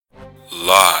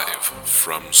Live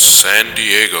from San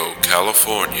Diego,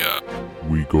 California.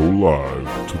 We go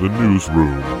live to the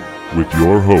newsroom with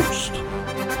your host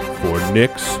for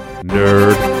Nick's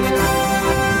Nerd.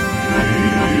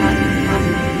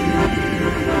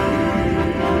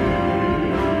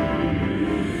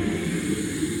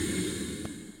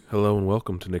 Hello and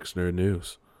welcome to Nick's Nerd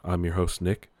News. I'm your host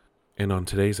Nick, and on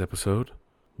today's episode,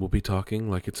 we'll be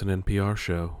talking like it's an NPR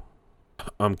show.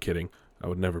 I'm kidding. I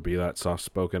would never be that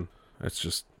soft-spoken. It's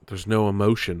just, there's no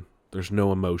emotion. There's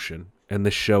no emotion. And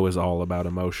this show is all about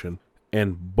emotion.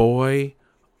 And boy,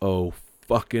 oh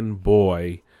fucking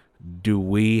boy, do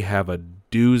we have a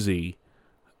doozy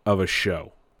of a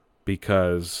show.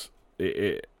 Because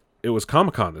it was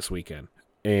Comic-Con this weekend.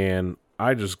 And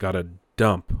I just got a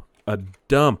dump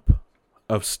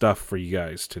of stuff for you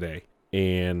guys today.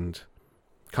 And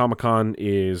Comic-Con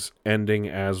is ending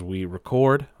as we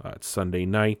record. It's Sunday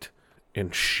night.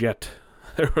 And shit,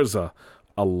 there was a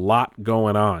lot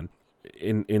going on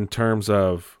in terms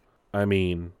of, I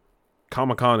mean,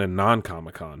 Comic-Con and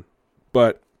non-Comic-Con.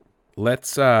 But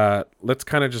let's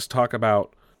kind of just talk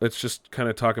about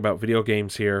video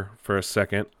games here for a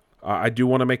second. I do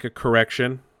want to make a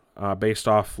correction based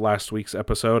off last week's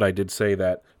episode. I did say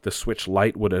that the Switch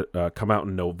Lite would come out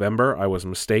in November. I was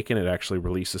mistaken. It actually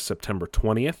releases September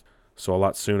 20th, so a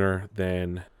lot sooner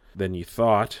than you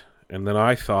thought. And then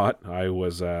I thought I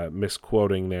was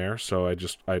misquoting there, so I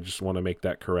just want to make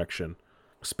that correction.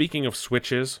 Speaking of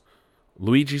Switches,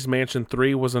 Luigi's Mansion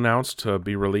 3 was announced to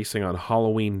be releasing on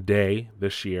Halloween Day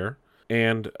this year.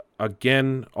 And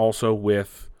again, also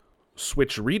with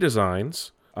Switch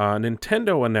redesigns,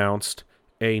 Nintendo announced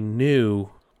a new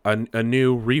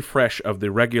refresh of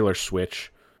the regular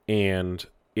Switch, and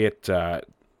it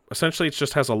essentially it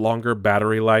just has a longer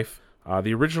battery life.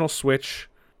 The original Switch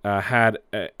had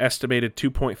estimated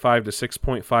 2.5 to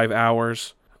 6.5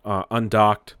 hours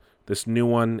undocked. This new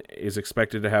one is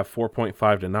expected to have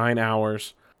 4.5 to 9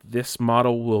 hours. This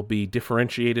model will be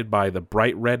differentiated by the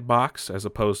bright red box as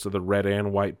opposed to the red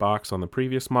and white box on the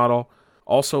previous model.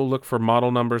 Also look for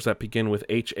model numbers that begin with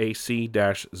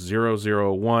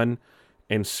HAC-001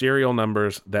 and serial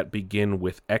numbers that begin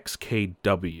with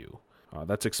XKW.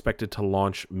 That's expected to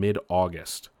launch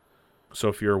mid-August. So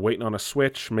if you're waiting on a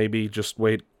Switch, maybe just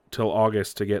wait till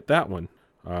August to get that one.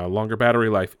 Longer battery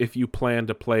life if you plan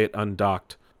to play it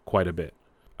undocked quite a bit.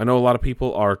 I know a lot of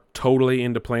people are totally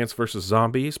into Plants vs.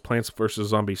 Zombies. Plants vs.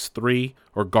 Zombies 3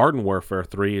 or Garden Warfare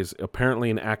 3 is apparently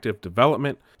in active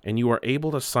development, and you are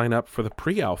able to sign up for the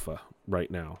pre-alpha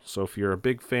right now. So if you're a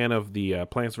big fan of the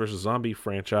Plants vs. Zombie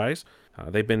franchise,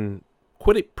 they've been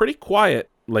pretty quiet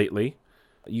lately.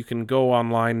 You can go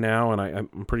online now, and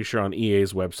I'm pretty sure on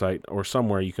EA's website or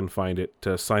somewhere you can find it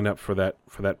to sign up for that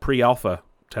pre-alpha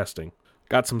testing.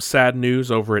 Got some sad news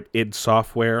over at id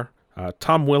Software.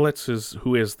 Tom Willits,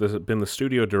 who has been the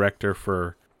studio director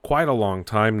for quite a long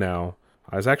time now,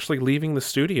 is actually leaving the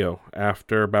studio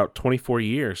after about 24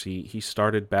 years. He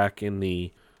started back in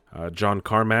the John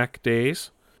Carmack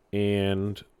days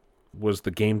and was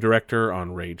the game director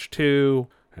on Rage 2,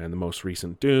 and the most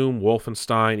recent Doom,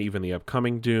 Wolfenstein, even the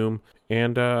upcoming Doom.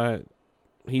 And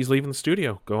he's leaving the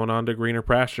studio, going on to greener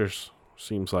pastures,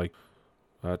 seems like.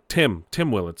 Tim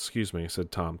Willits, excuse me, I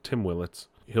said Tom. Tim Willits.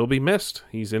 He'll be missed.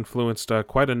 He's influenced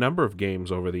quite a number of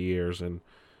games over the years, and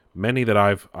many that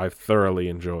I've thoroughly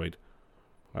enjoyed.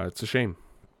 It's a shame.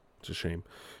 It's a shame.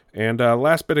 And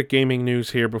last bit of gaming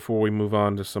news here before we move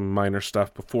on to some minor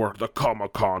stuff before the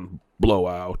Comic-Con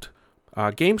blowout.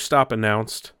 GameStop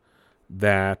announced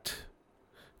that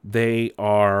they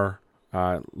are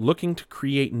looking to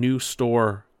create new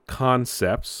store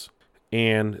concepts,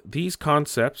 and these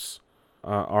concepts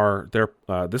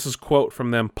this is a quote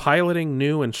from them: piloting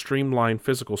new and streamlined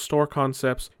physical store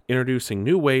concepts, introducing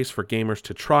new ways for gamers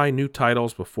to try new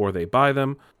titles before they buy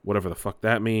them, whatever the fuck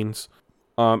that means.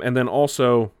 And then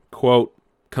also, quote,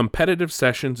 competitive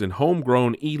sessions in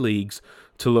homegrown e-leagues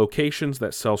to locations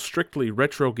that sell strictly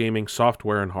retro gaming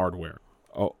software and hardware.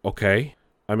 Oh, okay.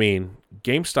 I mean,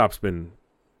 GameStop's been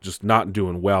just not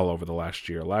doing well over the last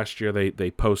year. Last year, they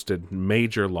posted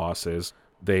major losses.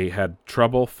 They had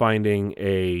trouble finding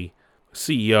a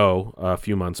CEO a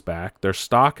few months back. Their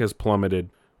stock has plummeted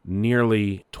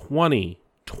nearly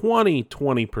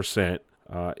 20%,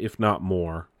 if not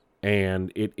more.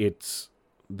 And it's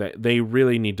that they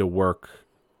really need to work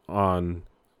on,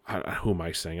 who am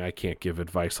I saying? I can't give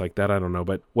advice like that. I don't know.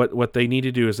 But what they need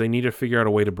to do is they need to figure out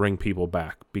a way to bring people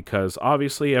back, because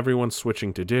obviously everyone's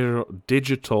switching to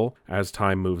digital as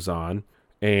time moves on.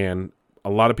 And a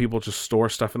lot of people just store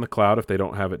stuff in the cloud if they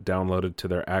don't have it downloaded to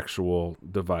their actual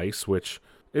device, which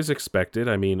is expected.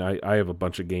 I mean, I have a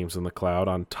bunch of games in the cloud.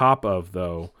 On top of,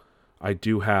 though, I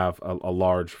do have a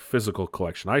large physical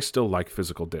collection. I still like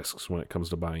physical discs when it comes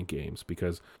to buying games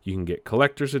because you can get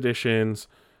collector's editions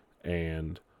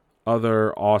and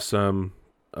other awesome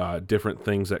different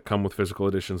things that come with physical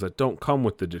editions that don't come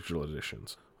with the digital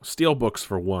editions. Steelbooks,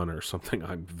 for one, are something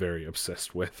I'm very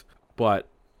obsessed with. But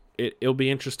it'll be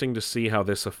interesting to see how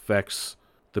this affects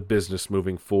the business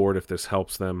moving forward, if this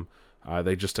helps them.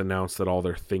 They just announced that all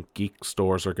their Think Geek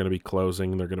stores are going to be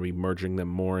closing. They're going to be merging them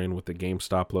more in with the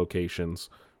GameStop locations.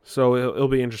 So it'll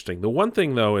be interesting. The one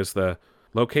thing, though, is the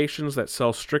locations that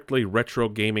sell strictly retro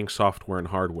gaming software and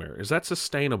hardware. Is that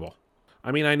sustainable?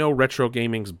 I mean, I know retro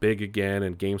gaming's big again,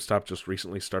 and GameStop just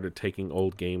recently started taking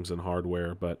old games and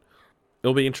hardware, but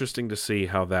it'll be interesting to see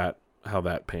how that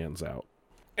pans out.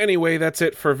 Anyway, that's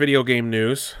it for video game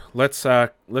news. Let's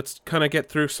kind of get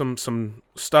through some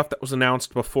stuff that was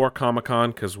announced before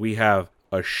Comic-Con, because we have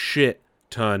a shit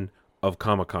ton of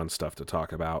Comic-Con stuff to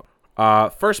talk about.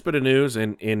 First bit of news,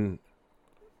 in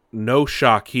no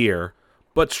shock here,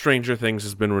 but Stranger Things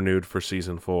has been renewed for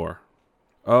Season 4.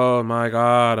 Oh my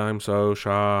god, I'm so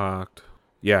shocked.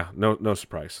 Yeah, no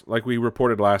surprise. Like we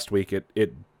reported last week,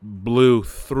 it blew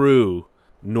through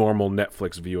normal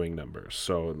Netflix viewing numbers.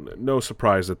 So no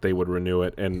surprise that they would renew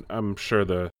it, and I'm sure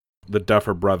the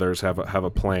Duffer Brothers have a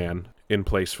plan in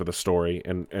place for the story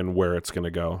and where it's going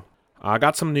to go. I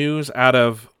got some news out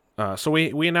of... So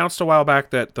we announced a while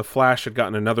back that The Flash had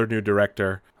gotten another new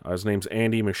director. His name's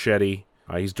Andy Muschietti.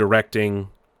 He's directing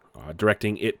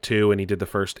It 2, and he did the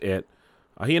first It.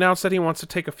 He announced that he wants to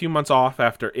take a few months off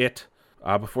after It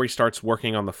before he starts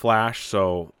working on The Flash,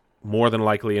 so more than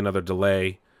likely another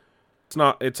delay.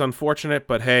 It's unfortunate,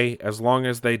 but hey, as long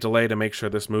as they delay to make sure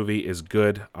this movie is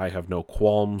good, I have no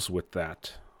qualms with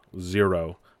that.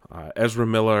 Zero. Ezra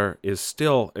Miller is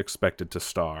still expected to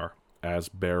star as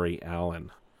Barry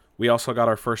Allen. We also got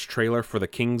our first trailer for The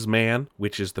King's Man,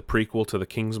 which is the prequel to the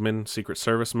Kingsman Secret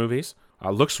Service movies.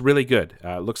 Looks really good.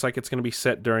 Looks like it's going to be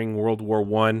set during World War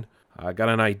I. I got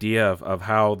an idea of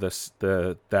how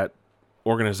that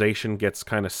organization gets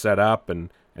kind of set up and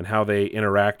how they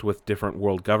interact with different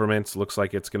world governments. Looks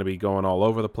like it's going to be going all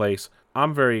over the place.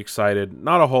 I'm very excited.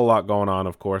 Not a whole lot going on,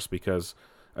 of course, because,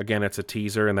 again, it's a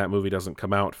teaser and that movie doesn't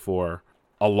come out for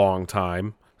a long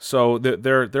time. So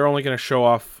they're only going to show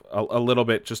off a little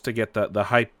bit just to get the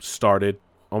hype started,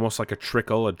 almost like a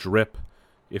trickle, a drip,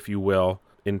 if you will,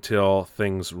 until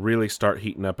things really start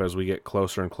heating up as we get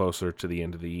closer and closer to the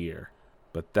end of the year.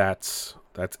 But that's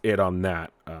it on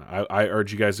that. I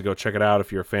urge you guys to go check it out.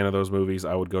 If you're a fan of those movies,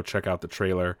 I would go check out the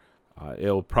trailer.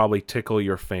 It'll probably tickle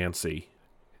your fancy,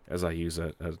 as I use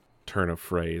a turn of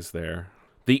phrase there.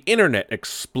 The internet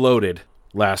exploded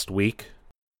last week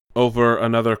over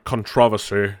another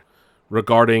controversy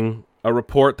regarding a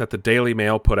report that the Daily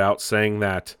Mail put out saying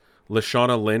that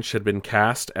Lashana Lynch had been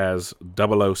cast as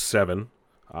 007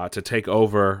 to take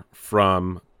over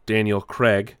from Daniel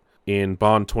Craig in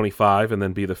Bond 25 and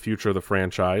then be the future of the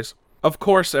franchise. Of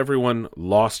course, everyone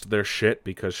lost their shit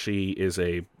because she is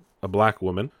a black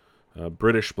woman, a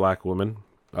British black woman.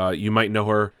 You might know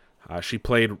her. She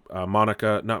played not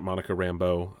Monica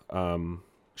Rambeau.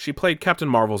 She played Captain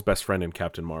Marvel's best friend in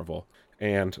Captain Marvel.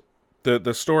 And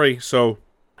the story, so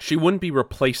she wouldn't be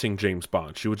replacing James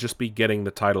Bond. She would just be getting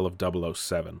the title of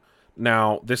 007.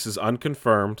 Now, this is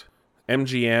unconfirmed.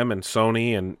 MGM and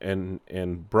Sony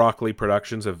and Broccoli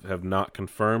Productions have not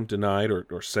confirmed, denied,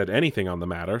 or said anything on the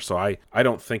matter, so I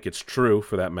don't think it's true,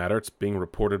 for that matter. It's being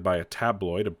reported by a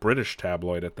tabloid, a British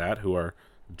tabloid at that, who are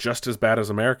just as bad as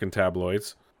American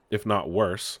tabloids, if not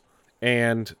worse.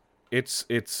 And it's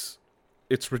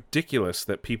ridiculous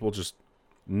that people just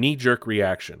knee-jerk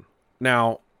reaction.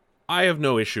 Now, I have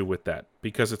no issue with that,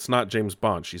 because it's not James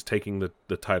Bond. She's taking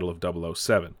the title of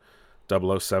 007.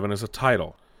 007 is a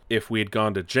title. If we had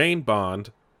gone to Jane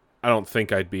Bond, I don't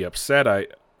think I'd be upset.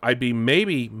 I'd be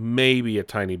maybe a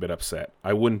tiny bit upset.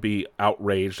 I wouldn't be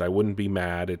outraged. I wouldn't be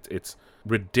mad. It's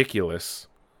ridiculous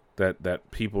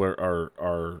that people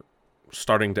are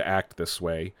starting to act this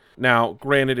way. Now,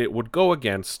 granted, it would go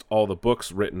against all the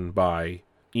books written by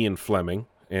Ian Fleming,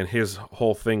 and his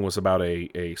whole thing was about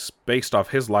based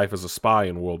off his life as a spy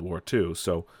in World War II,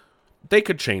 so they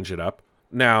could change it up.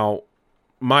 Now,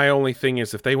 my only thing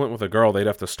is, if they went with a girl, they'd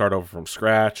have to start over from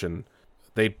scratch, and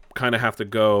they'd kind of have to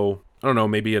go, I don't know,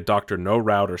 maybe a Dr. No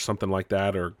route or something like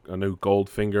that, or a new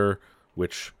Goldfinger,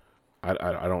 which I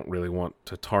don't really want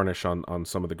to tarnish on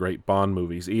some of the great Bond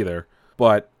movies either.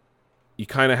 But you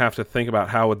kind of have to think about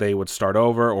how they would start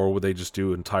over, or would they just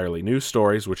do entirely new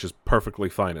stories, which is perfectly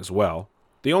fine as well.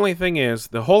 The only thing is,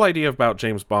 the whole idea about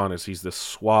James Bond is he's this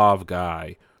suave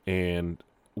guy, and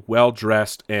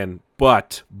well-dressed and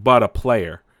but a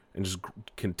player and just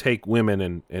can take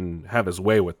women and have his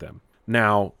way with them.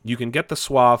 Now, you can get the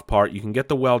suave part, you can get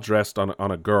the well-dressed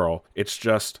on a girl. It's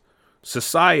just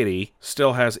society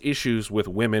still has issues with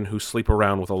women who sleep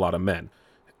around with a lot of men.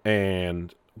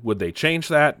 And would they change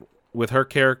that with her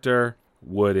character?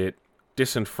 Would it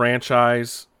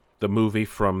disenfranchise the movie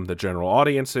from the general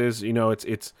audiences? You know,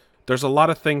 it's there's a lot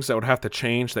of things that would have to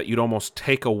change that you'd almost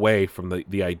take away from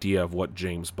the idea of what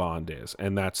James Bond is,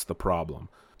 and that's the problem.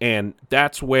 And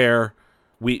that's where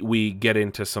we get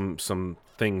into some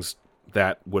things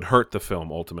that would hurt the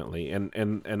film ultimately.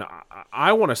 And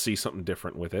I want to see something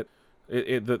different with it.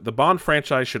 The Bond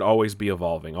franchise should always be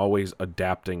evolving, always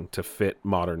adapting to fit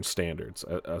modern standards,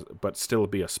 but still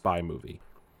be a spy movie.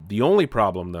 The only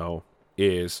problem, though,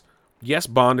 is, yes,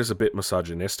 Bond is a bit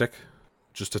misogynistic,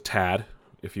 just a tad,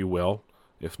 if you will,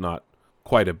 if not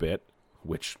quite a bit,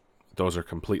 which those are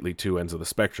completely two ends of the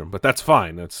spectrum, but that's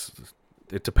fine.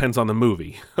 It depends on the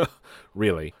movie,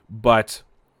 really. But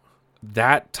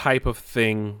that type of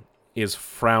thing is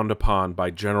frowned upon by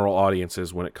general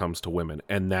audiences when it comes to women,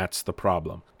 and that's the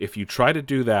problem. If you try to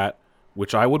do that,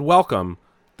 which I would welcome,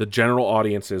 the general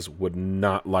audiences would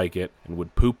not like it and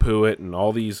would poo-poo it, and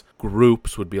all these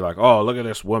groups would be like, oh, look at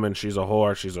this woman, she's a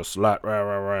whore, she's a slut, rah,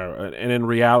 rah, rah. And in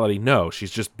reality, no, she's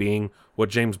just being what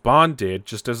James Bond did,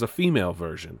 just as a female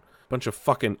version. Bunch of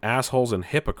fucking assholes and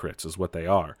hypocrites is what they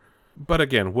are. But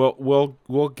again,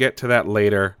 we'll get to that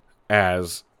later,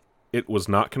 as it was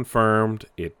not confirmed.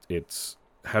 It's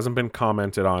hasn't been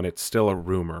commented on. It's still a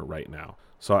rumor right now.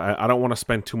 So I don't want to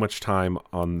spend too much time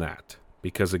on that,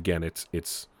 because again,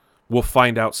 it's we'll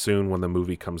find out soon when the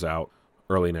movie comes out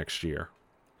early next year.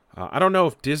 I don't know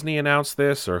if Disney announced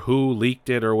this or who leaked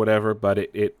it or whatever, but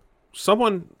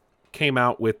someone came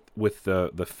out with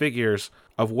the figures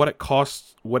of what it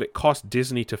cost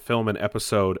Disney to film an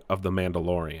episode of The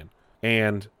Mandalorian,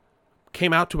 and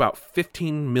came out to about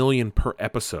 $15 million per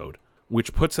episode,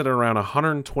 which puts it around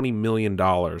 $120 million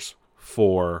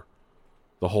for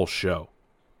the whole show,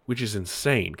 which is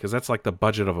insane, because that's like the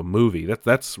budget of a movie.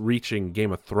 That's reaching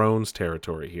Game of Thrones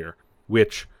territory here,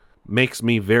 which makes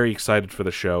me very excited for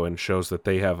the show and shows that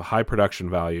they have high production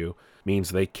value, means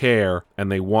they care,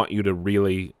 and they want you to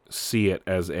really see it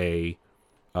as a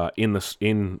in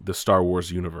the Star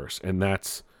Wars universe. And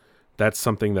that's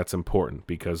something that's important,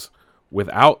 because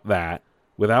without that,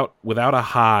 without a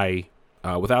high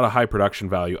production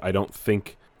value, I don't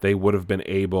think they would have been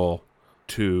able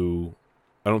to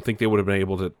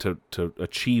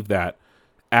achieve that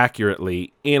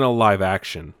accurately in a live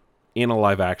action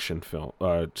film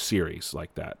series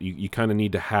like that. You kind of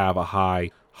need to have a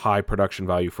high production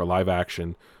value for live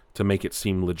action to make it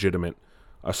seem legitimate,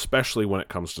 especially when it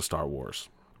comes to Star Wars,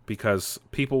 because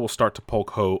people will start to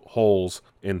poke holes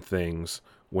in things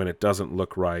when it doesn't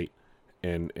look right,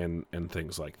 and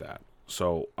things like that.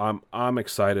 So I'm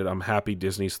excited. I'm happy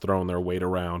Disney's throwing their weight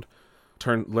around.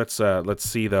 Let's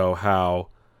see though how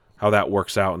that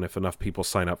works out, and if enough people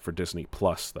sign up for Disney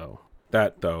Plus though.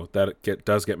 That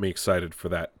does get me excited for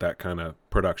that kind of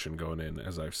production going in,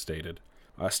 as I've stated.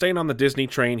 Staying on the Disney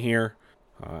train here,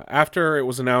 after it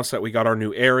was announced that we got our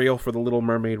new Ariel for the Little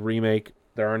Mermaid remake,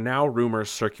 there are now rumors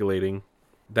circulating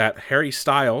that Harry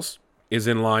Styles is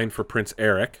in line for Prince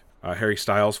Eric. Harry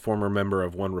Styles, former member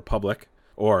of One Republic.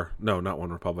 Or, no, not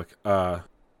One Republic.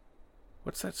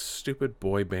 What's that stupid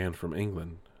boy band from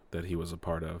England that he was a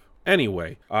part of?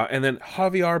 Anyway, and then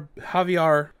Javier,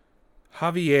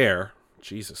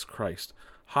 Jesus Christ,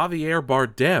 Javier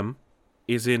Bardem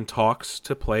is in talks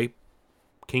to play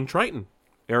King Triton,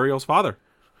 Ariel's father.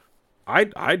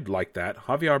 I'd like that.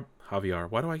 Javier,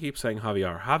 why do I keep saying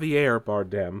Javier? Javier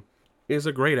Bardem is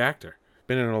a great actor.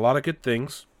 Been in a lot of good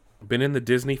things. Been in the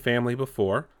Disney family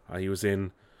before. He was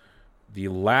in the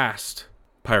last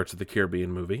Pirates of the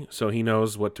Caribbean movie, so he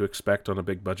knows what to expect on a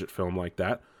big budget film like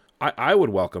that. I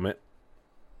would welcome it.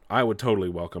 I would totally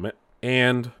welcome it.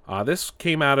 And this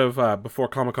came out of before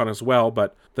Comic-Con as well,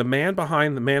 but the man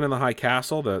behind The Man in the High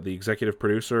Castle, the executive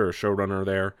producer or showrunner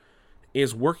there,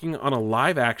 is working on a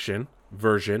live-action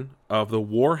version of the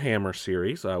Warhammer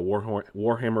series, Warhammer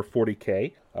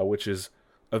 40K, which is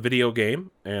a video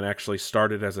game and actually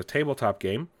started as a tabletop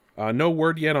game. No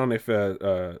word yet on if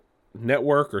a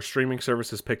network or streaming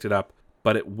service has picked it up,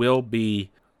 but it will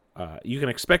be, you can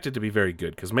expect it to be very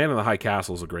good, because Man in the High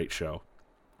Castle is a great show.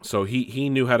 So he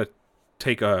knew how to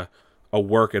take a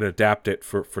work and adapt it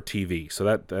for TV.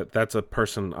 So that's a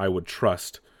person I would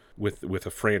trust with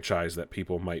a franchise that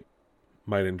people might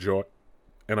enjoy.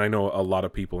 And I know a lot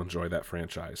of people enjoy that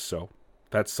franchise. So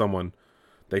that's someone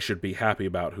they should be happy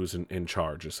about, who's in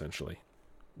charge, essentially.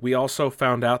 We also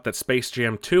found out that Space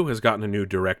Jam 2 has gotten a new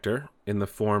director in the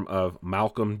form of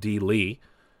Malcolm D. Lee.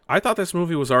 I thought this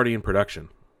movie was already in production.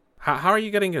 How are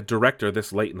you getting a director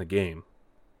this late in the game?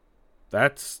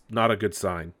 That's not a good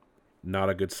sign. Not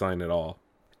a good sign at all.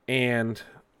 And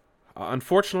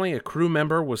unfortunately, a crew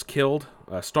member was killed,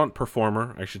 a stunt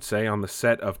performer, I should say, on the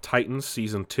set of Titans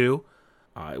Season 2.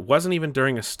 It wasn't even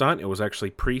during a stunt. It was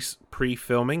actually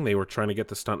pre-filming. They were trying to get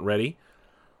the stunt ready.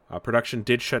 Production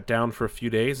did shut down for a few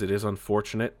days. It is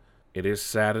unfortunate. It is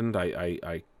saddened.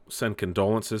 I send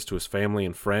condolences to his family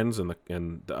and friends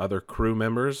and the other crew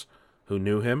members who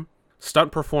knew him.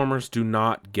 Stunt performers do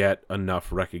not get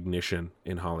enough recognition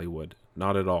in Hollywood.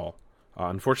 Not at all.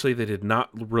 Unfortunately, they did not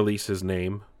release his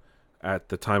name at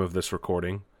the time of this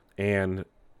recording, and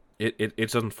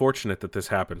it's unfortunate that this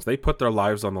happens. They put their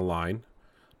lives on the line,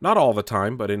 not all the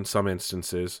time, but in some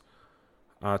instances,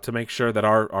 to make sure that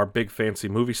our big fancy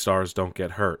movie stars don't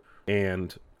get hurt.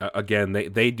 And again,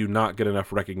 they do not get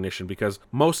enough recognition because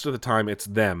most of the time it's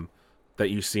them that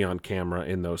you see on camera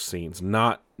in those scenes,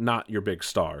 not your big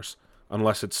stars,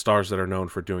 unless it's stars that are known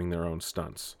for doing their own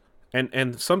stunts.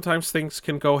 And sometimes things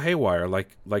can go haywire,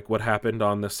 like what happened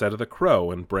on the set of The Crow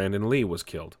when Brandon Lee was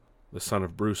killed, the son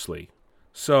of Bruce Lee.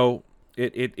 So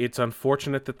it's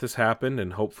unfortunate that this happened,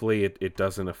 and hopefully it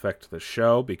doesn't affect the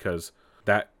show, because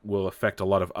that will affect a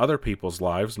lot of other people's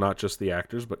lives, not just the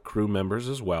actors, but crew members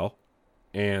as well.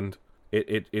 And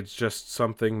it's just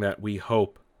something that we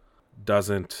hope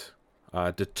doesn't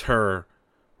deter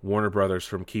Warner Brothers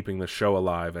from keeping the show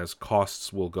alive, as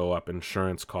costs will go up,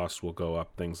 insurance costs will go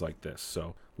up, things like this.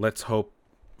 So let's hope,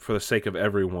 for the sake of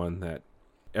everyone, that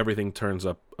everything turns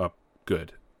up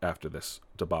good after this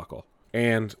debacle.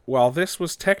 And while this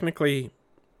was technically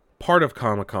part of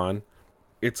Comic-Con,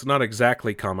 it's not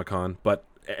exactly Comic-Con, but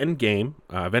Endgame,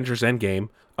 Avengers Endgame,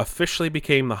 officially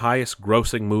became the highest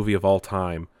grossing movie of all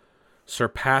time,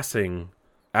 surpassing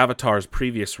Avatar's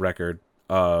previous record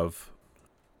of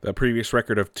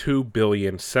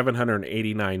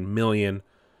 $2,789,000,000,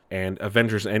 and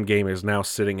Avengers Endgame is now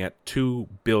sitting at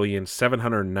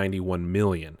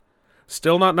 $2,791,000,000.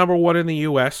 Still not number one in the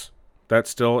U.S. That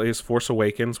still is Force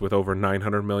Awakens with over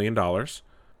 $900 million,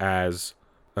 as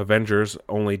Avengers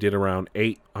only did around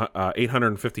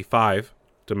 855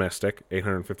 domestic,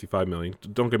 855 million.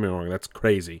 Don't get me wrong, that's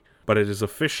crazy, but it is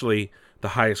officially the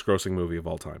highest grossing movie of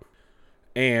all time.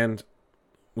 And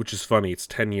which is funny, it's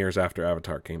 10 years after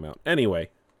Avatar came out. Anyway,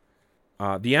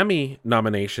 the Emmy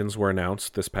nominations were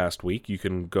announced this past week. You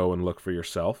can go and look for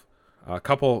yourself. A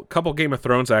couple Game of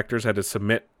Thrones actors had to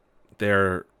submit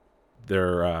their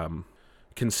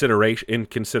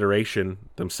consideration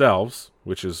themselves,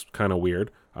 which is kind of weird.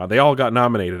 They all got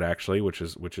nominated, actually, which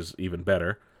is even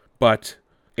better. But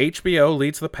HBO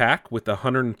leads the pack with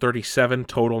 137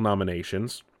 total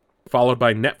nominations, followed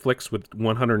by Netflix with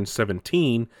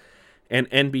 117, and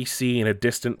NBC in a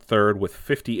distant third with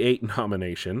 58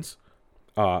 nominations.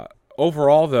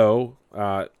 Overall, though,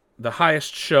 the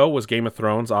highest show was Game of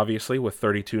Thrones, obviously, with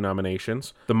 32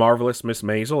 nominations. The Marvelous Miss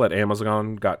Maisel at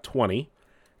Amazon got 20.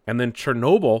 And then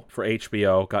Chernobyl for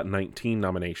HBO got 19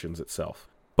 nominations itself.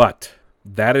 But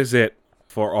that is it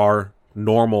for our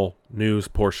normal news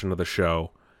portion of the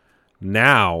show.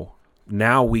 Now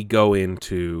we go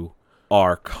into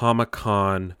our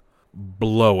Comic-Con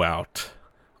blowout,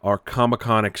 our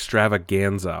Comic-Con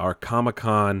extravaganza, our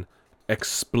Comic-Con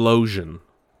explosion,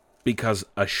 because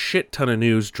a shit ton of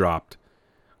news dropped,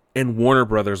 and Warner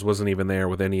Brothers wasn't even there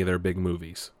with any of their big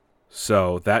movies.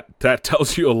 So that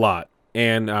tells you a lot.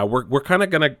 And we're kind of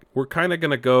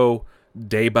gonna go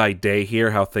day by day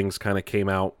here, how things kind of came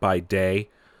out by day,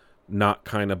 not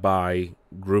kind of by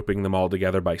grouping them all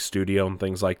together by studio and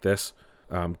things like this.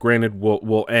 Granted,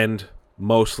 we'll end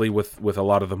mostly with a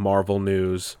lot of the Marvel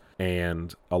news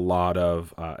and a lot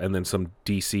of and then some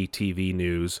DC TV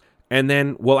news, and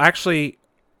then we'll actually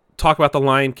talk about The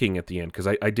Lion King at the end, because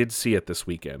I did see it this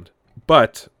weekend.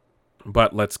 But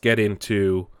let's get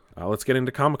into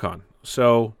Comic-Con.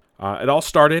 So it all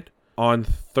started on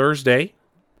Thursday.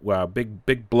 Well,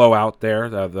 big blowout there.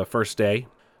 The first day.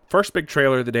 First big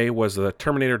trailer of the day was the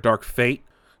Terminator Dark Fate.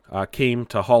 Came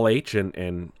to Hall H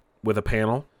and with a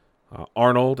panel.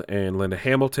 Arnold and Linda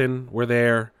Hamilton were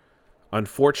there.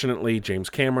 Unfortunately, James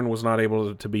Cameron was not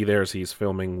able to be there, as he's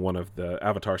filming one of the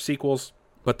Avatar sequels.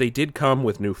 But they did come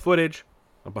with new footage,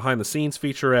 a behind-the-scenes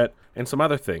featurette, and some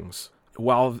other things.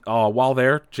 While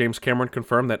there, James Cameron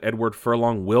confirmed that Edward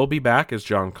Furlong will be back as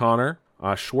John Connor.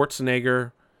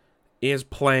 Schwarzenegger is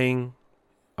playing...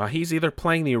 he's either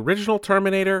playing the original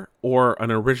Terminator or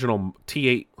an original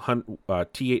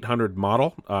T-800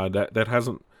 model that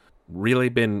hasn't really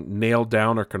been nailed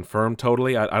down or confirmed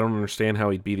totally. I don't understand how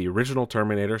he'd be the original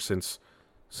Terminator since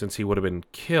he would have been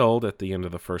killed at the end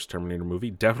of the first Terminator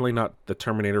movie. Definitely not the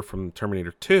Terminator from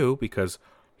Terminator 2, because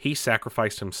he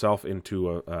sacrificed himself into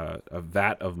a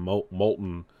vat of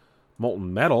molten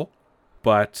metal.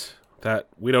 But that,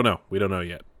 we don't know. We don't know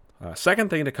yet. Second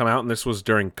thing to come out, and this was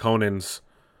during Conan's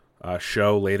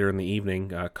show later in the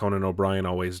evening. Conan O'Brien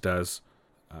always does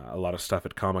a lot of stuff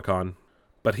at Comic-Con.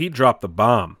 But he dropped the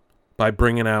bomb by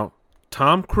bringing out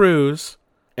Tom Cruise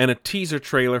and a teaser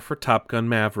trailer for Top Gun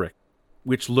Maverick,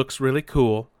 which looks really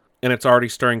cool, and it's already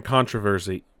stirring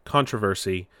controversy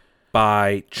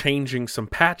by changing some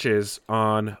patches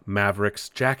on Maverick's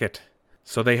jacket.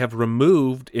 So they have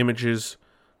removed images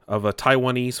of a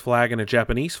Taiwanese flag and a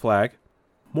Japanese flag,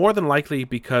 more than likely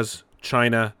because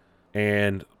China,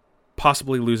 and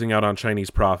possibly losing out on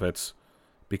Chinese profits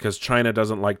because China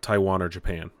doesn't like Taiwan or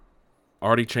Japan.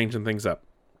 Already changing things up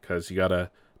because you gotta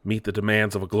meet the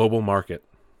demands of a global market.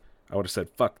 I would have said,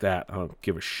 fuck that. I don't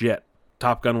give a shit.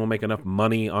 Top Gun will make enough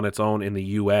money on its own in the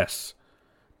U.S.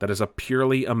 That is a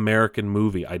purely American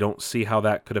movie. I don't see how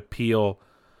that could appeal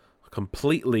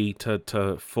completely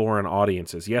to foreign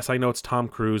audiences. Yes, I know it's Tom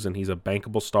Cruise and he's a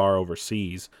bankable star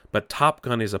overseas, but Top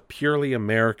Gun is a purely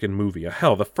American movie.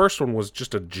 Hell, the first one was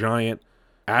just a giant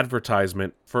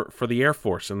advertisement for the Air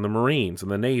Force and the Marines and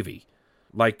the Navy.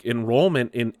 Like,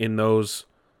 enrollment in those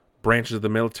branches of the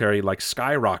military like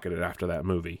skyrocketed after that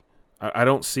movie. I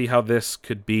don't see how this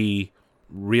could be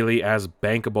really as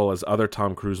bankable as other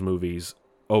Tom Cruise movies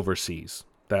overseas.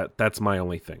 That's my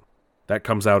only thing. That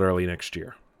comes out early next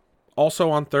year.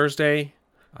 Also on Thursday,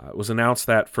 it was announced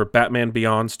that for Batman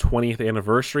Beyond's 20th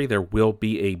anniversary, there will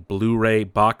be a Blu-ray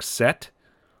box set.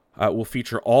 It will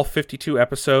feature all 52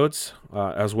 episodes,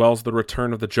 as well as the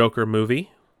return of the Joker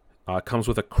movie. It comes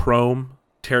with a chrome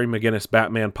Terry McGinnis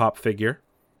Batman pop figure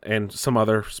and some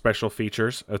other special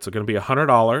features. It's going to be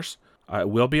 $100. It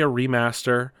will be a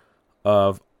remaster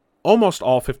of almost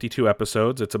all 52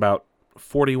 episodes. It's about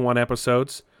 41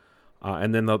 episodes.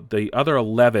 And then the other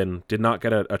 11 did not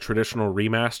get a traditional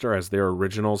remaster, as their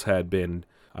originals had been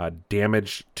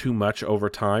damaged too much over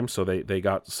time, so they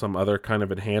got some other kind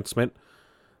of enhancement.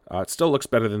 It still looks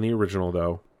better than the original,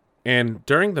 though. And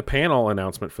during the panel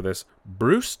announcement for this,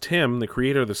 Bruce Timm, the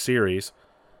creator of the series,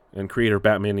 and creator of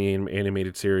Batman the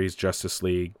Animated Series, Justice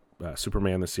League,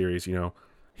 Superman the series,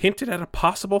 hinted at a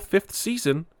possible 5th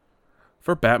season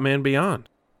for Batman Beyond.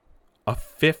 A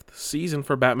 5th season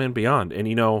for Batman Beyond.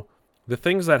 And, the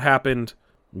things that happened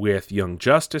with Young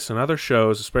Justice and other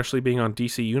shows, especially being on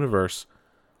DC Universe,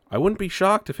 I wouldn't be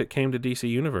shocked if it came to DC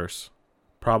Universe.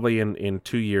 Probably in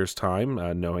 2 years' time,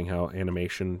 knowing how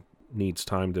animation needs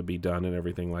time to be done and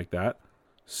everything like that.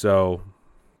 So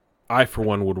I, for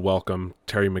one, would welcome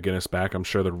Terry McGinnis back. I'm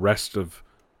sure the rest of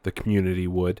the community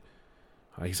would.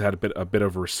 He's had a bit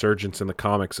of a resurgence in the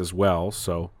comics as well,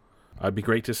 so it'd be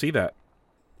great to see that.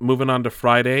 Moving on to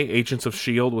Friday, Agents of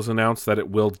S.H.I.E.L.D. was announced that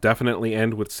it will definitely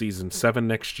end with Season 7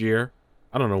 next year.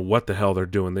 I don't know what the hell they're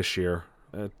doing this year.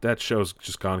 That show's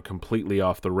just gone completely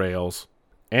off the rails.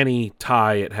 Any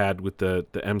tie it had with the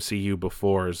MCU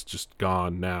before is just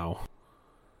gone now.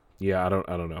 Yeah, I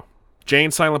don't know. Jay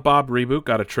and Silent Bob reboot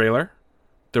got a trailer.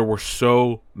 There were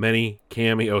so many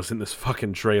cameos in this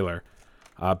fucking trailer.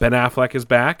 Ben Affleck is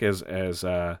back as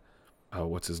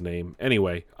what's his name?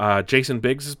 Anyway, Jason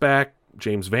Biggs is back.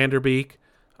 James Vanderbeek,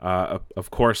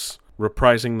 of course,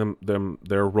 reprising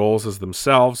their roles as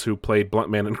themselves, who played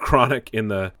Bluntman and Chronic in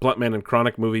the Bluntman and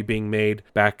Chronic movie being made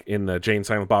back in the Jay and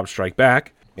Silent Bob Strike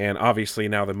Back, and obviously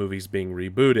now the movie's being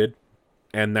rebooted,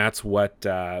 and that's what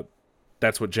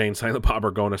Jay and Silent Bob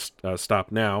are going to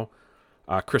stop now.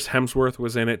 Chris Hemsworth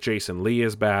was in it. Jason Lee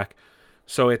is back.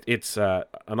 So it's an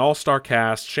all-star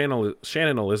cast.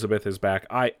 Shannon Elizabeth is back.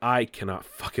 I cannot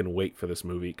fucking wait for this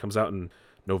movie. It comes out in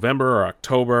November or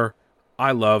October.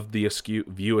 I love the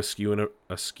View Askew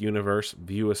universe.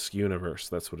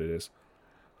 That's what it is.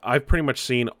 I've pretty much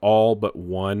seen all but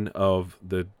one of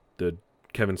the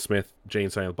Kevin Smith, Jay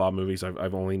and Silent Bob movies.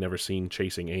 I've only never seen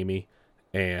Chasing Amy,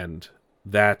 and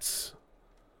that's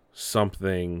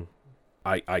something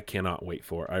I cannot wait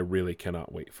for. I really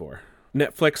cannot wait for.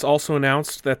 Netflix also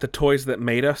announced that The Toys That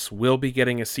Made Us will be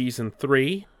getting a Season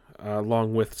 3,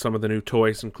 along with some of the new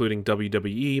toys, including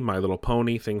WWE, My Little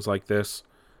Pony, things like this.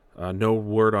 No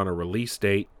word on a release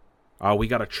date. We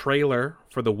got a trailer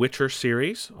for the Witcher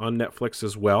series on Netflix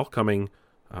as well, coming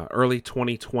early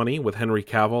 2020, with Henry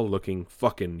Cavill looking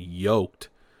fucking yoked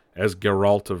as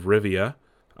Geralt of Rivia.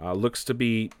 Looks to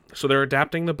be... So they're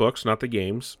adapting the books, not the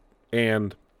games,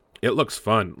 and it looks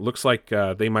fun. Looks like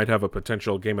they might have a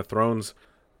potential Game of Thrones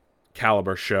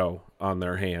caliber show on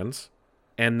their hands.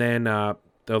 And then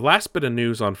the last bit of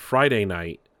news on Friday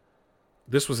night,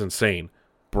 this was insane.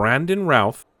 Brandon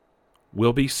Routh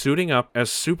will be suiting up as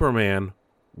Superman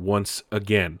once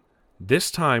again.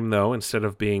 This time, though, instead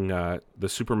of being the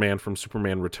Superman from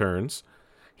Superman Returns,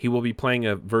 he will be playing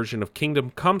a version of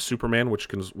Kingdom Come Superman, which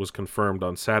was confirmed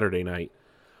on Saturday night,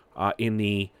 in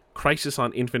the Crisis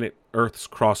on Infinite Earths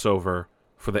crossover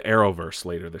for the Arrowverse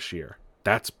later this year.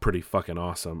 That's pretty fucking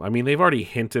awesome. I mean, they've already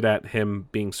hinted at him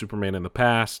being Superman in the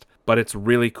past, but it's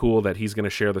really cool that he's going to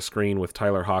share the screen with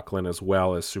Tyler Hoechlin as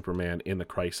well as Superman in the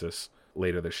Crisis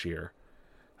later this year.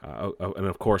 And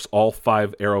of course, all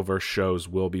 5 Arrowverse shows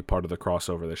will be part of the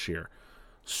crossover this year.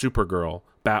 Supergirl,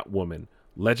 Batwoman,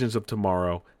 Legends of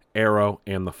Tomorrow, Arrow,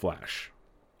 and The Flash.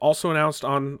 Also announced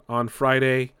on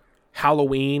Friday,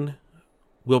 Halloween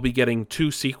will be getting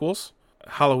 2 sequels.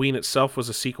 Halloween itself was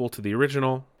a sequel to the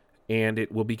original, and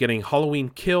it will be getting Halloween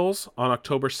Kills on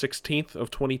October 16th of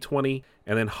 2020,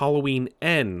 and then Halloween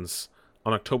Ends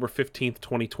on October 15th,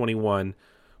 2021,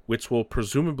 which will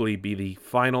presumably be the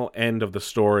final end of the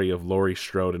story of Laurie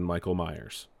Strode and Michael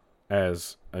Myers.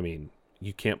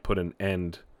 You can't put an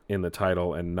end in the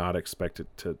title and not expect it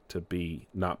to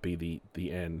not be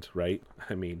the end, right?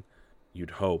 I mean,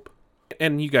 you'd hope.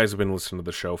 And you guys have been listening to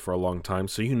the show for a long time,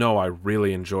 so you know I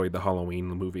really enjoyed the Halloween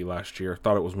movie last year.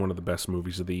 Thought it was one of the best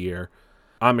movies of the year.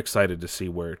 I'm excited to see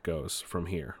where it goes from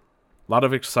here. A lot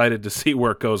of excited to see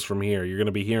where it goes from here. You're going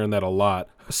to be hearing that a lot,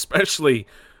 especially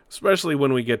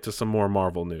when we get to some more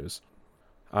Marvel news.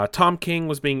 Tom King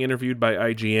was being interviewed by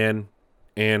IGN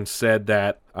and said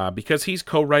that because he's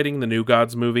co-writing the New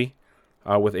Gods movie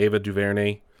with Ava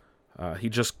DuVernay, he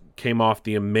just came off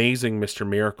the amazing Mr.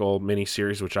 Miracle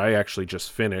miniseries, which I actually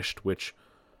just finished, which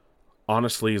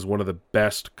honestly is one of the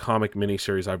best comic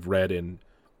miniseries I've read in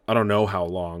I don't know how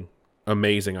long.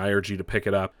 Amazing. I urge you to pick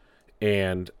it up.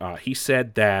 And he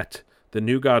said that the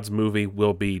New Gods movie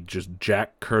will be just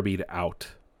Jack Kirby'd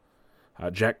out.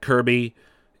 Jack Kirby,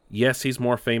 yes, he's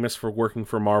more famous for working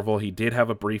for Marvel. He did have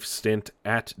a brief stint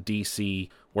at DC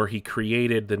where he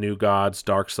created the New Gods,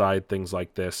 Darkseid, things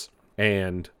like this.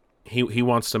 And he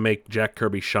wants to make Jack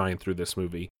Kirby shine through this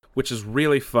movie, which is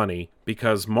really funny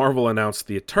because Marvel announced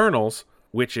The Eternals,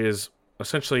 which is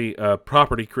essentially a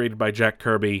property created by Jack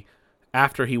Kirby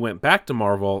after he went back to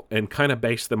Marvel and kind of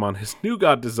based them on his New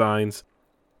God designs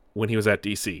when he was at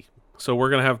DC. So we're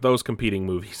going to have those competing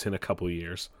movies in a couple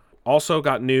years. Also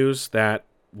got news that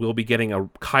we'll be getting a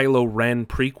Kylo Ren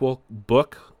prequel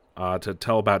book to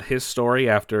tell about his story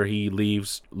after he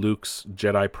leaves Luke's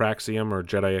Jedi Praxium or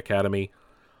Jedi Academy.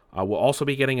 We'll also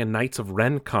be getting a Knights of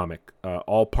Ren comic,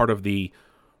 all part of the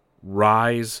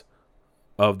Rise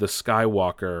of the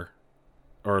Skywalker,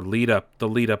 or lead up,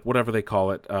 whatever they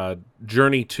call it,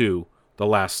 Journey to the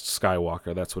Last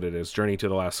Skywalker. That's what it is, Journey to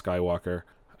the Last Skywalker,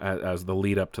 as the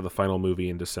lead up to the final movie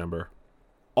in December.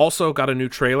 Also got a new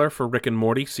trailer for Rick and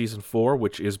Morty Season 4,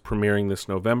 which is premiering this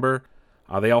November.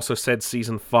 They also said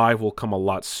Season 5 will come a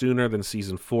lot sooner than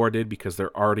Season 4 did because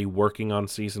they're already working on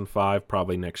Season 5,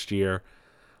 probably next year.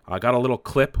 I got a little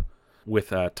clip with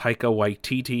Taika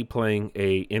Waititi playing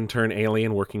a intern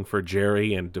alien working for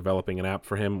Jerry and developing an app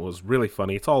for him. It was really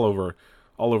funny. It's all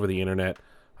over the internet.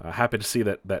 Happy to see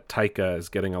that Taika is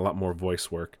getting a lot more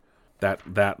voice work.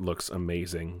 That looks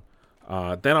amazing.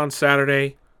 Then on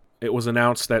Saturday, it was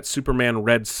announced that Superman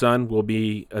Red Sun will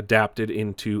be adapted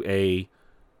into a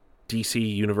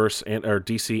DC Universe or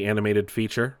DC animated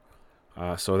feature.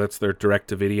 So that's their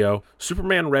direct-to-video.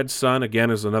 Superman Red Sun,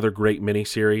 again, is another great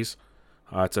miniseries.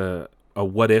 It's a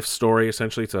what-if story,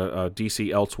 essentially. It's a DC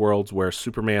Elseworlds where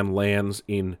Superman lands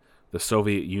in the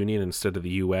Soviet Union instead of the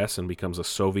U.S. and becomes a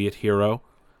Soviet hero.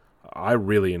 I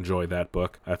really enjoy that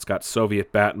book. It's got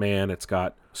Soviet Batman. It's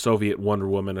got Soviet Wonder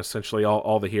Woman, essentially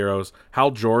all the heroes.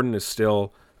 Hal Jordan is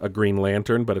still a Green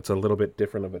Lantern, but it's a little bit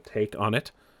different of a take on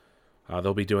it.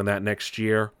 They'll be doing that next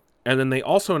year. And then they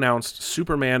also announced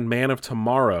Superman Man of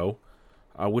Tomorrow,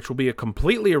 which will be a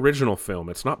completely original film.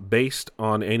 It's not based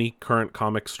on any current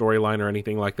comic storyline or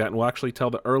anything like that, and will actually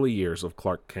tell the early years of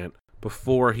Clark Kent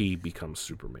before he becomes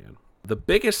Superman. The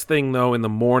biggest thing, though, in the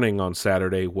morning on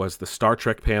Saturday was the Star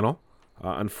Trek panel.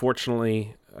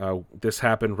 Unfortunately, this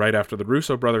happened right after the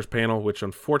Russo brothers panel, which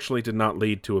unfortunately did not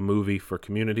lead to a movie for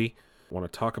Community. I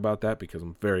want to talk about that because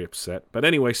I'm very upset. But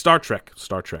anyway, Star Trek.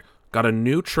 Got a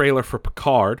new trailer for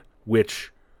Picard,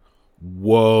 which,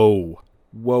 whoa.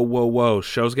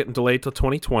 Show's getting delayed till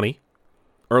 2020,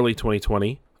 early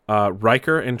 2020.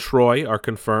 Riker and Troy are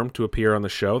confirmed to appear on the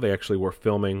show. They actually were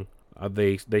filming.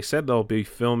 They said they'll be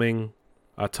filming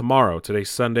tomorrow. Today's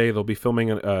Sunday. They'll be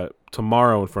filming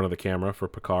tomorrow in front of the camera for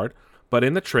Picard. But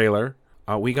in the trailer,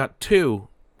 We got two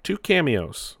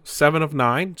cameos. 7 of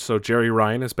 9, so Jerry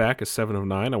Ryan is back as 7 of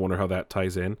 9. I wonder how that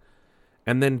ties in.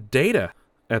 And then Data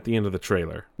at the end of the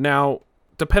trailer. Now,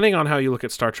 depending on how you look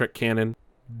at Star Trek canon,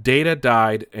 Data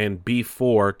died and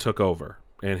B4 took over.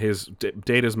 And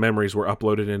Data's memories were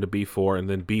uploaded into B4, and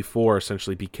then B4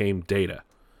 essentially became Data.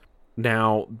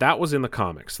 Now, that was in the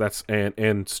comics. That's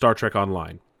and Star Trek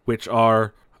Online, which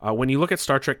are, when you look at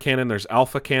Star Trek canon, there's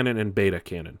Alpha canon and Beta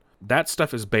canon. That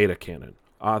stuff is Beta canon.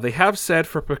 They have said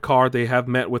for Picard, they have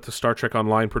met with the Star Trek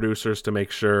Online producers to make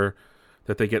sure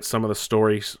that they get some of the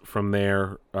stories from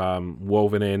there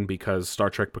woven in, because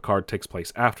Star Trek Picard takes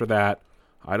place after that.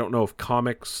 I don't know if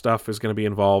comic stuff is going to be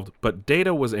involved, but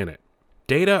Data was in it.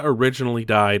 Data originally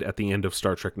died at the end of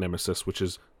Star Trek Nemesis, which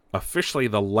is officially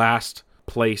the last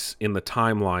place in the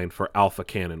timeline for Alpha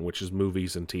canon, which is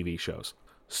movies and TV shows.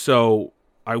 So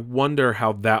I wonder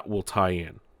how that will tie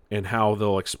in and how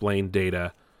they'll explain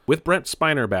Data with Brent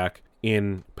Spiner back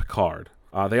in Picard.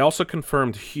 They also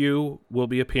confirmed Hugh will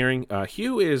be appearing.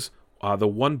 Hugh is the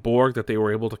one Borg that they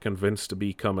were able to convince to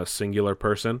become a singular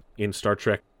person in Star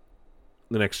Trek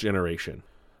The Next Generation.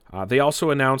 They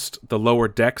also announced the Lower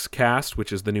Decks cast,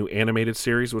 which is the new animated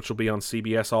series, which will be on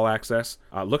CBS All Access.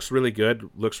 Looks really good,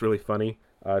 looks really funny.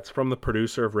 It's from the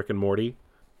producer of Rick and Morty,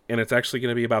 and it's actually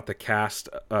going to be about the cast.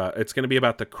 It's going to be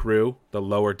about the crew, the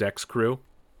Lower Decks crew.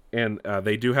 And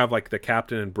they do have like the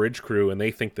captain and bridge crew, and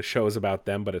they think the show is about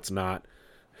them, but it's not.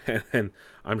 And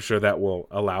I'm sure that will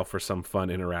allow for some fun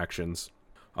interactions.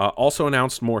 Also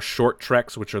announced more short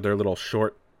treks, which are their little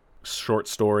short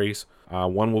stories.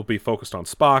 One will be focused on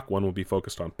Spock, one will be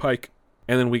focused on Pike.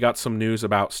 And then we got some news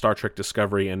about Star Trek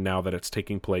Discovery, and now that it's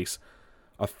taking place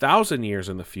 1,000 years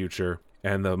in the future,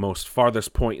 and the most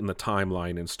farthest point in the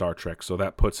timeline in Star Trek. So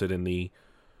that puts it in the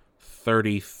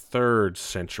 33rd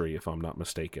century, if I'm not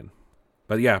mistaken.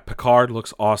 But yeah, Picard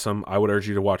looks awesome. I would urge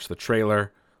you to watch the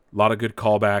trailer. A lot of good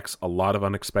callbacks, a lot of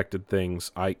unexpected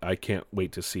things. I can't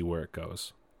wait to see where it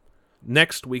goes.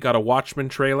 Next, we got a Watchmen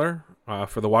trailer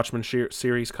for the Watchmen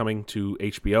series coming to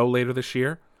HBO later this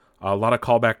year. A lot of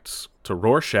callbacks to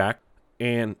Rorschach,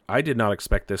 and I did not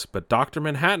expect this, but Dr.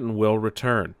 Manhattan will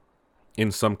return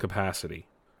in some capacity.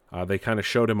 They kind of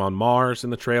showed him on Mars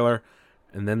in the trailer,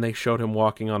 and then they showed him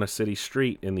walking on a city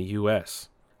street in the U.S.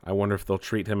 I wonder if they'll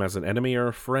treat him as an enemy or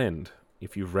a friend.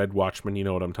 If you've read Watchmen, you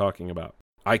know what I'm talking about.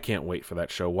 I can't wait for that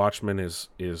show. Watchmen is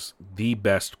the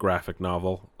best graphic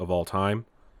novel of all time.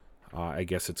 I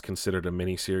guess it's considered a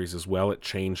miniseries as well. It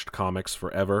changed comics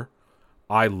forever.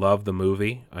 I love the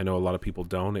movie. I know a lot of people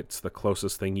don't. It's the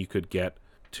closest thing you could get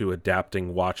to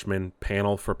adapting Watchmen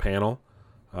panel for panel,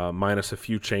 minus a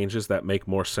few changes that make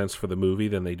more sense for the movie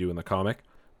than they do in the comic.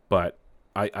 But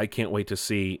I can't wait to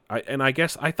see. I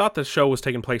guess I thought the show was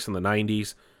taking place in the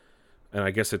 90s, and I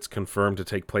guess it's confirmed to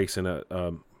take place in a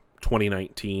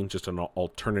 2019, just an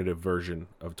alternative version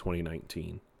of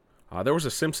 2019. There was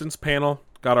a Simpsons panel.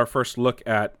 Got our first look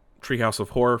at Treehouse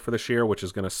of Horror for this year, which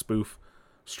is going to spoof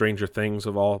Stranger Things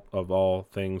of all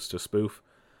things to spoof.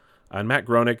 And Matt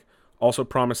Groening also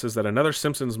promises that another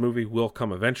Simpsons movie will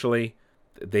come eventually.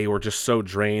 They were just so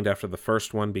drained after the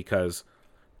first one because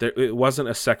it wasn't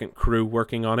a second crew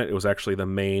working on it. It was actually the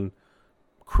main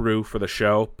crew for the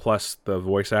show plus the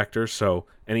voice actors. So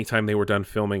anytime they were done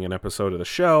filming an episode of the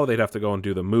show, they'd have to go and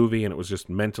do the movie, and it was just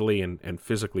mentally and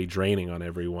physically draining on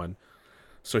everyone.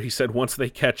 So he said once they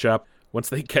catch up,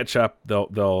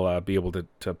 they'll be able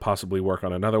to possibly work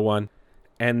on another one.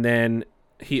 And then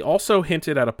he also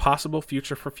hinted at a possible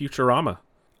future for Futurama.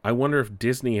 I wonder if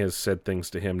Disney has said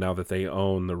things to him now that they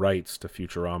own the rights to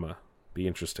Futurama. Be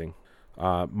interesting.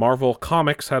 Marvel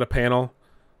Comics had a panel.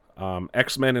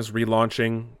 X-Men is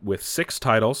relaunching with 6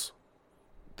 titles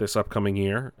this upcoming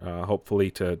year,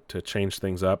 hopefully to change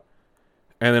things up.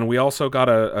 And then we also got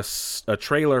a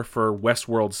trailer for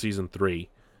Westworld Season 3,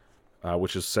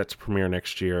 which is set to premiere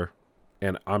next year.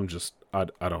 And I'm just, I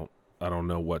don't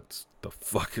know what the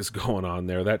fuck is going on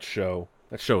there. That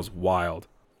show's wild.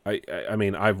 I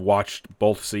mean, I've watched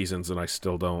both seasons and I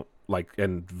still don't,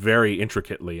 and very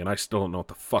intricately, and I still don't know what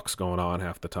the fuck's going on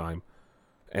half the time.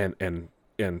 And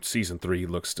Season 3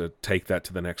 looks to take that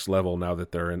to the next level now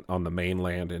that they're on the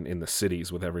mainland and in the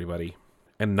cities with everybody.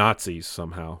 And Nazis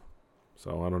somehow.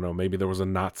 So, I don't know, maybe there was a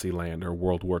Nazi land or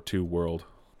World War II world.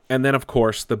 And then, of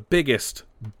course, the biggest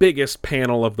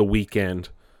panel of the weekend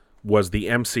was the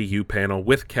MCU panel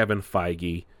with Kevin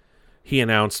Feige. He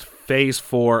announced Phase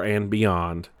 4 and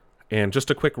beyond. And just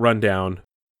a quick rundown.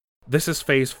 This is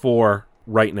Phase 4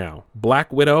 right now.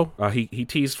 Black Widow, he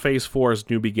teased Phase 4 as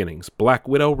New Beginnings. Black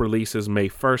Widow releases May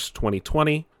 1st,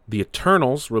 2020. The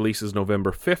Eternals releases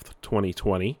November 5th,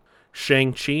 2020.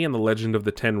 Shang-Chi and the Legend of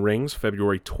the Ten Rings,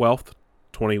 February 12th,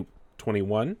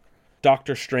 2021.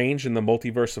 Doctor Strange in the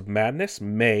Multiverse of Madness,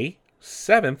 May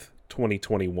 7th,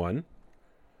 2021.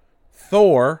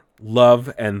 Thor,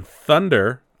 Love and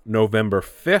Thunder, November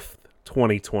 5th,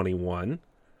 2021.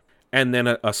 And then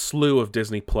a slew of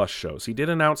Disney Plus shows. He did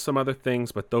announce some other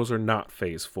things, but those are not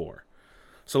Phase 4.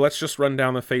 So let's just run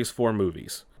down the Phase 4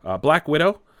 movies. Black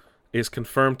Widow is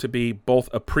confirmed to be both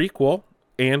a prequel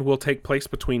and will take place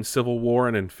between Civil War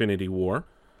and Infinity War.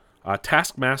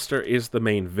 Taskmaster is the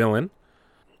main villain.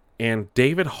 And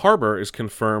David Harbour is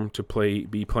confirmed to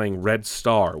be playing Red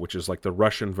Star, which is like the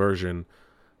Russian version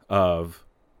of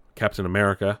Captain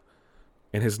America.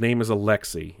 And his name is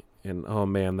Alexei. And oh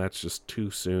man, that's just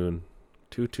too soon.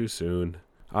 Too soon.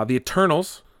 The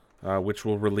Eternals, which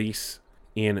will release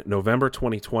in November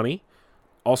 2020.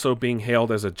 Also being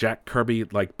hailed as a Jack Kirby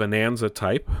like Bonanza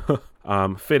type.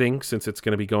 Fitting, since it's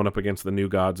going to be going up against the New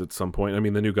Gods at some point. I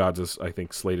mean, the New Gods is, I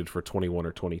think, slated for 21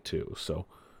 or 22. So,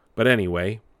 but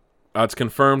anyway, it's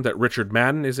confirmed that Richard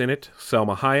Madden is in it,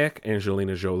 Selma Hayek,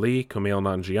 Angelina Jolie, Kumail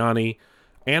Nanjiani,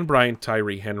 and Brian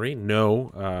Tyree Henry.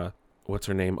 No, what's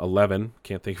her name? 11.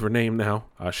 Can't think of her name now.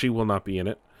 She will not be in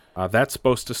it. That's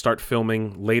supposed to start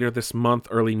filming later this month,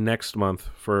 early next month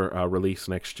for release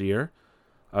next year.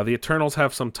 The Eternals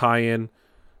have some tie-in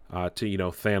to,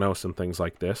 Thanos and things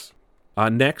like this.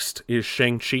 Next is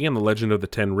Shang-Chi and the Legend of the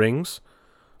Ten Rings.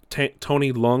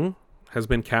 Tony Leung has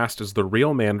been cast as the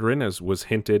real Mandarin, as was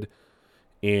hinted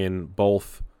in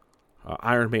both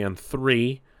Iron Man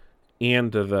 3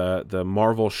 and the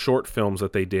Marvel short films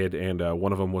that they did, and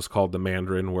one of them was called The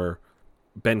Mandarin, where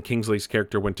Ben Kingsley's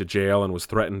character went to jail and was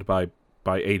threatened by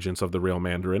agents of the real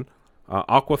Mandarin.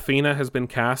 Awkwafina has been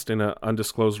cast in an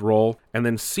undisclosed role, and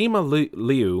then Sima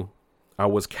Liu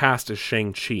was cast as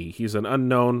Shang-Chi. He's an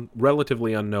unknown,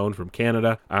 relatively unknown from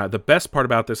Canada. The best part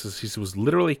about this is he was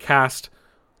literally cast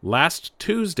last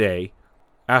Tuesday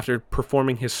after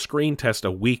performing his screen test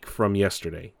a week from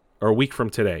yesterday, or a week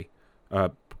from today.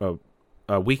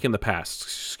 A week in the past,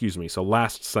 excuse me, so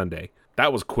last Sunday.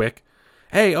 That was quick.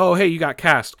 Hey, you got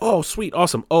cast. Oh, sweet,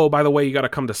 awesome. Oh, by the way, you got to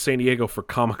come to San Diego for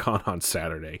Comic-Con on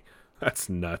Saturday. That's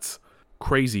nuts.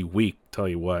 Crazy week, tell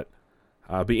you what.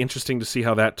 Be interesting to see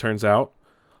how that turns out.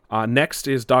 Next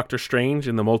is Doctor Strange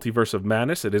in the Multiverse of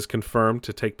Madness. It is confirmed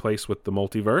to take place with the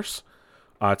multiverse.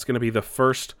 It's going to be the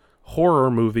first horror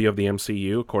movie of the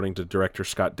MCU, according to director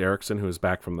Scott Derrickson, who is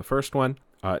back from the first one.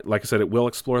 Like I said, it will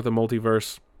explore the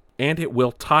multiverse, and it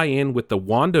will tie in with the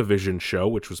WandaVision show,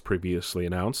 which was previously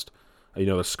announced.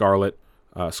 The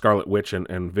Scarlet Witch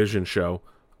and Vision show.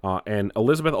 And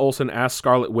Elizabeth Olsen as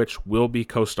Scarlet Witch will be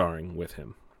co-starring with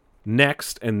him.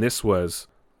 Next, and this was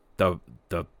the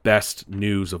best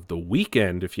news of the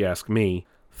weekend, if you ask me,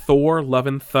 Thor Love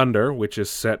and Thunder, which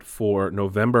is set for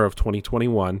November of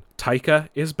 2021. Taika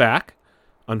is back.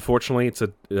 Unfortunately, it's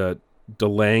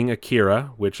delaying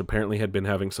Akira, which apparently had been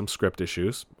having some script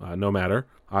issues. No matter.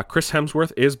 Chris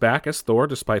Hemsworth is back as Thor,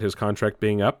 despite his contract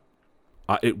being up.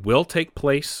 It will take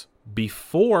place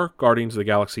before Guardians of the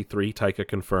Galaxy 3, Taika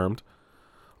confirmed.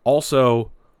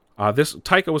 Also, this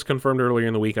Taika was confirmed earlier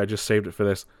in the week. I just saved it for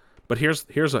this. But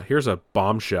here's a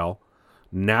bombshell.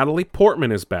 Natalie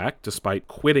Portman is back, despite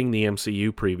quitting the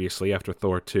MCU previously after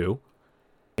Thor 2,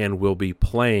 and will be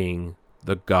playing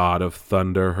the God of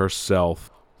Thunder herself,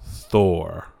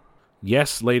 Thor.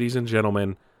 Yes, ladies and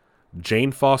gentlemen,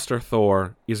 Jane Foster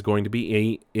Thor is going to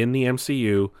be in the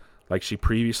MCU like she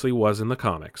previously was in the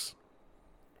comics.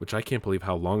 Which I can't believe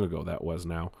how long ago that was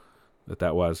now.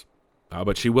 That was.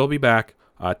 But she will be back.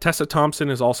 Tessa Thompson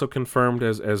is also confirmed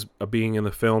as being in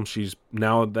the film.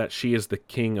 Now that she is the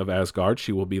king of Asgard,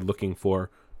 she will be looking for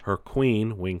her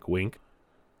queen, wink wink.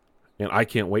 And I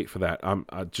can't wait for that.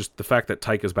 Just the fact that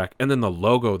Taika's back. And then the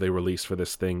logo they released for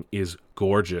this thing is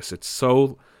gorgeous. It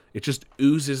just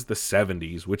oozes the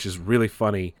 70s, which is really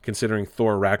funny considering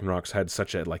Thor Ragnarok's had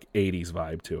such a 80s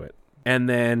vibe to it. And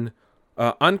then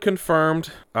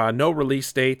unconfirmed, no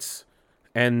release dates,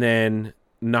 and then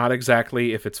not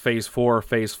exactly if it's Phase 4 or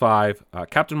Phase 5.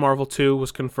 Captain Marvel 2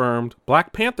 was confirmed.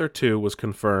 Black Panther 2 was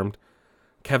confirmed.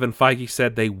 Kevin Feige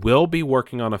said they will be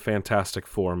working on a Fantastic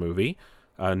Four movie.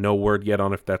 No word yet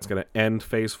on if that's going to end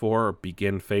Phase 4 or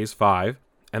begin Phase 5.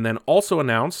 And then also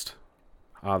announced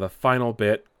the final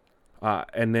bit,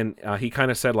 and then he kind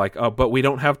of said but we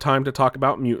don't have time to talk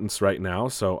about mutants right now,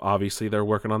 so obviously they're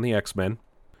working on the X-Men.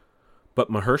 But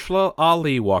Mahershala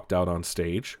Ali walked out on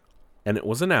stage, and it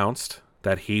was announced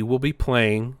that he will be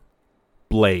playing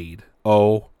Blade.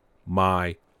 Oh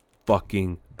my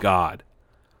fucking God.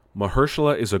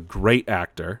 Mahershala is a great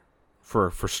actor,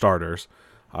 for starters.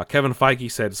 Kevin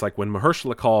Feige said it's like when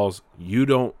Mahershala calls, you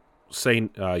don't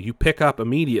you pick up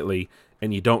immediately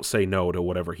and you don't say no to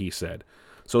whatever he said.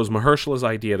 So it was Mahershala's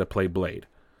idea to play Blade.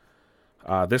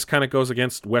 This kind of goes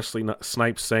against Wesley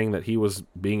Snipes saying that he was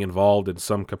being involved in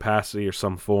some capacity or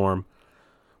some form.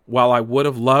 While I would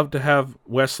have loved to have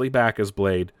Wesley back as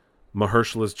Blade,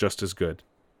 Mahershala is just as good,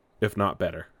 if not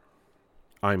better.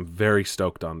 I'm very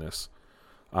stoked on this.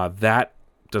 That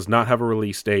does not have a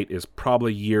release date, is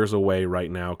probably years away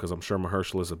right now, because I'm sure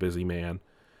Mahershala is a busy man,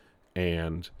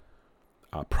 and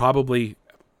probably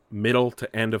middle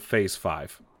to end of Phase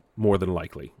 5, more than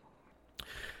likely.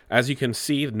 As you can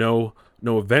see, no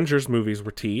Avengers movies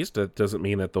were teased. That doesn't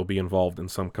mean that they'll be involved in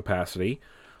some capacity.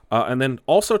 And then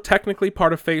also technically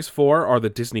part of Phase 4 are the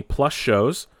Disney Plus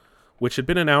shows, which had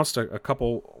been announced a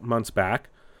couple months back.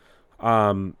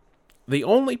 The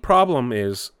only problem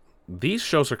is these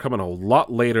shows are coming a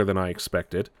lot later than I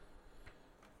expected.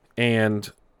 And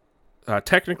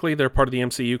technically they're part of the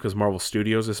MCU because Marvel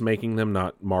Studios is making them,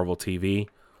 not Marvel TV.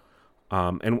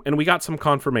 And we got some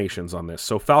confirmations on this.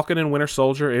 So Falcon and Winter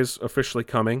Soldier is officially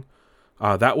coming.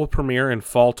 That will premiere in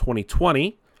fall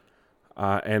 2020.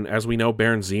 And as we know,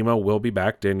 Baron Zemo will be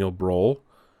back, Daniel Brohl,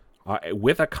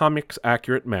 with a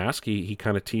comics-accurate mask. He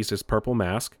kind of teased his purple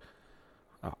mask.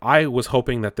 I was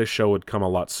hoping that this show would come a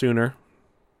lot sooner,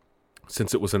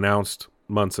 since it was announced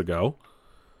months ago.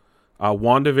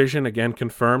 WandaVision, again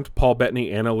confirmed. Paul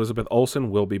Bettany and Elizabeth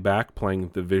Olsen will be back playing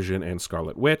the Vision and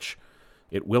Scarlet Witch.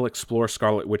 It will explore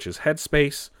Scarlet Witch's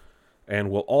headspace, and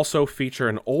will also feature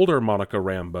an older Monica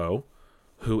Rambeau,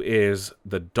 who is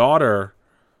the daughter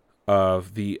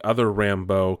of the other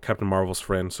Rambeau, Captain Marvel's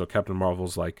friend. So Captain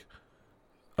Marvel's like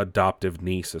adoptive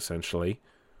niece, essentially.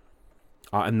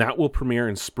 And that will premiere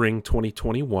in spring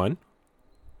 2021.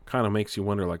 Kind of makes you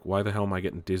wonder, like, why the hell am I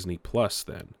getting Disney Plus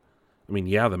then? I mean,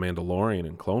 yeah, The Mandalorian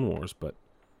and Clone Wars, but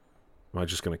am I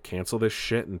just going to cancel this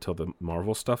shit until the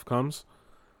Marvel stuff comes?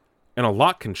 And a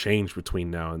lot can change between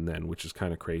now and then, which is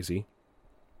kind of crazy.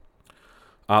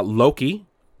 Loki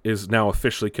is now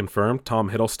officially confirmed. Tom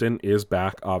Hiddleston is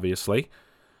back, obviously.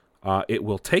 It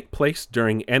will take place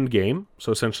during Endgame,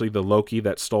 so essentially the Loki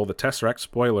that stole the Tesseract,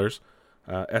 spoilers,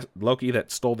 Loki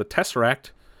that stole the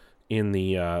Tesseract in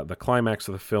the climax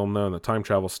of the film, though, and the time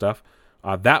travel stuff.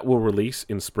 That will release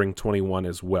in spring 21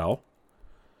 as well.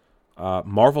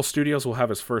 Marvel Studios will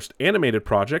have its first animated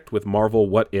project with Marvel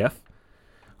What If.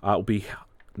 It will be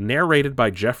narrated by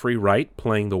Jeffrey Wright,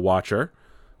 playing the Watcher.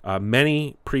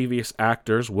 Many previous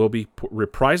actors will be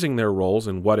reprising their roles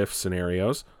in What If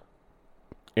scenarios.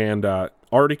 And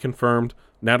already confirmed,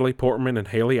 Natalie Portman and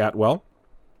Haley Atwell.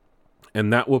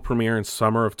 And that will premiere in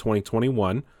summer of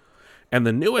 2021. And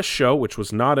the newest show, which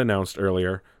was not announced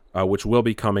earlier, which will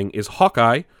be coming, is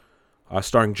Hawkeye,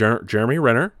 starring Jeremy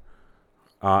Renner.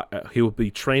 He will be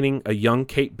training a young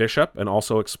Kate Bishop and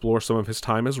also explore some of his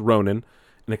time as Ronin,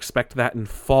 and expect that in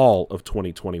fall of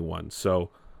 2021. So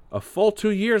a full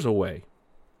 2 years away.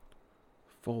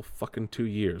 Full fucking 2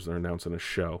 years they're announcing a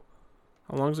show.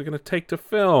 How long is it going to take to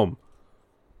film?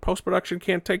 Post-production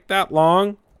can't take that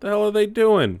long. The hell are they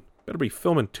doing? Better be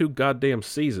filming 2 goddamn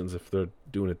seasons if they're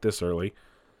doing it this early.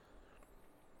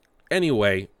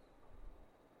 Anyway,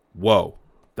 whoa.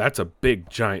 That's a big,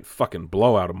 giant fucking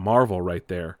blowout of Marvel right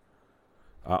there.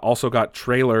 Also got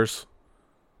trailers.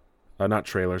 Not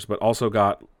trailers, but also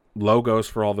got logos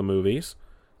for all the movies.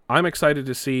 I'm excited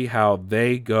to see how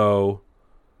they do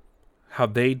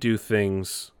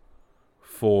things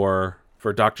for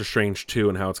Doctor Strange 2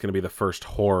 and how it's going to be the first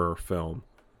horror film.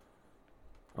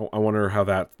 I wonder how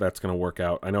that's going to work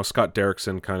out. I know Scott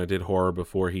Derrickson kind of did horror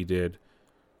before he did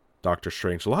Doctor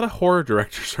Strange. A lot of horror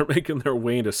directors are making their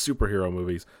way into superhero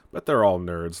movies, but they're all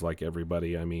nerds like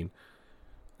everybody. I mean,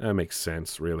 that makes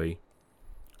sense, really.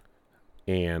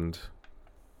 And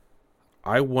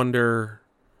I wonder...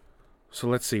 So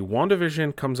let's see.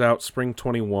 WandaVision comes out spring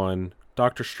 21.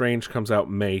 Doctor Strange comes out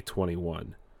May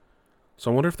 21.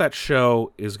 So I wonder if that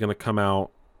show is going to come out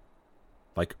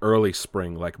like early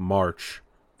spring, like March,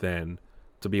 then,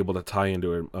 to be able to tie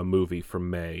into a movie for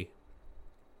May.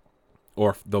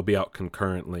 Or if they'll be out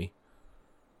concurrently.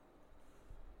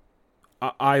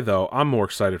 I'm more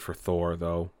excited for Thor,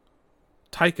 though.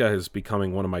 Taika is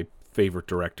becoming one of my favorite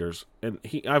directors, and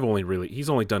he's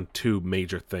only done 2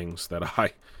 major things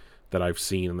that I've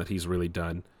seen and that he's really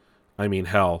done. I mean,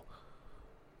 hell,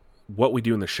 What We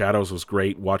Do in the Shadows was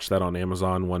great. Watched that on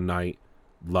Amazon one night.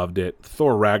 Loved it.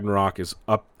 Thor Ragnarok is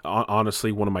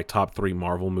honestly one of my top 3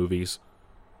 Marvel movies.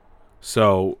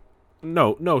 So,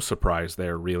 no surprise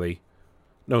there, really.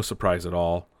 No surprise at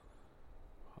all.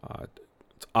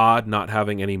 It's odd not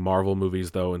having any Marvel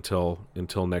movies, though, until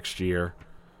next year.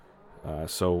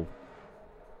 So,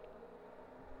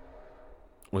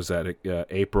 was that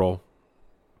April.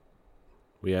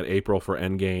 We had April for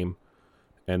Endgame,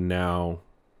 and now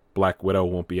Black Widow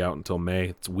won't be out until May.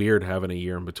 It's weird having a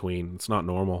year in between. It's not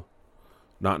normal.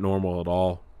 Not normal at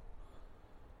all.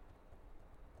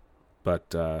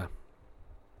 But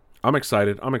I'm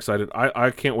excited. I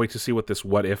can't wait to see what this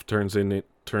What If turns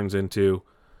into.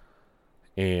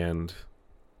 And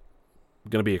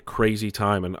going to be a crazy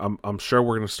time. And I'm sure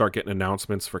we're going to start getting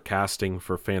announcements for casting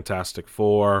for Fantastic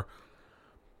Four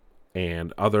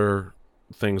and other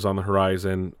things on the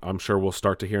horizon. I'm sure we'll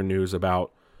start to hear news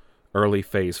about early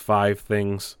Phase 5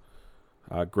 things.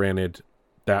 Granted,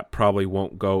 that probably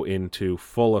won't go into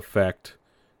full effect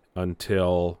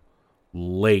until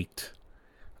late.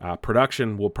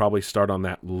 Production will probably start on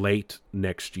that late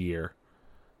next year,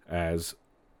 as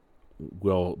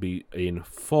we'll be in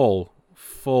full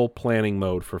planning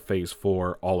mode for Phase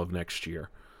 4 all of next year.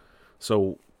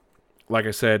 So, like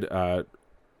I said,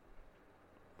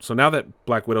 so now that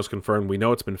Black Widow's confirmed, we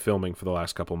know it's been filming for the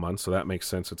last couple months, so that makes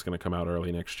sense. It's going to come out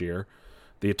early next year.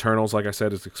 The Eternals, like I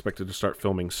said, is expected to start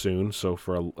filming soon, so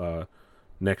for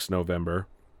next November.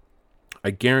 I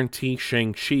guarantee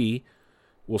Shang-Chi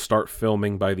will start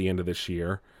filming by the end of this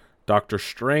year. Doctor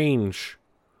Strange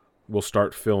will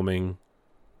start filming,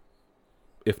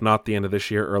 if not the end of this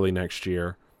year, early next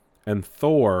year. And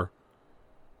Thor,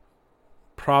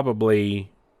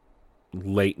 probably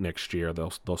late next year,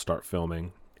 they'll start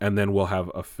filming. And then we'll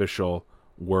have official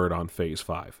word on Phase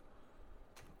 5.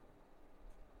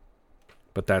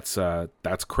 But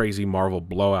that's crazy Marvel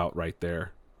blowout right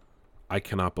there. I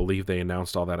cannot believe they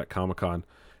announced all that at Comic-Con.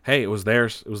 Hey, it was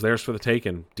theirs. It was theirs for the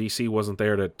taking. DC wasn't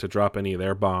there to drop any of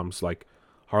their bombs like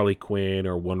Harley Quinn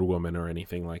or Wonder Woman or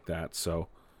anything like that. So,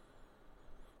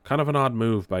 kind of an odd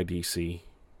move by DC.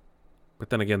 But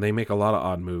then again, they make a lot of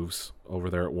odd moves over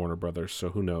there at Warner Brothers, so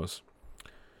who knows.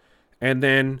 And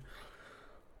then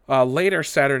later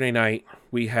Saturday night,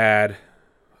 we had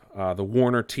the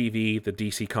Warner TV, the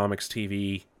DC Comics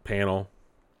TV panel.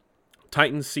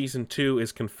 Titans Season 2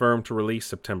 is confirmed to release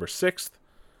September 6th.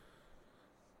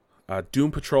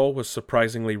 Doom Patrol was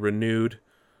surprisingly renewed,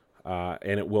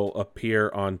 and it will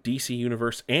appear on DC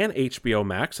Universe and HBO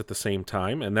Max at the same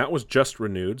time, and that was just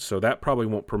renewed, so that probably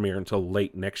won't premiere until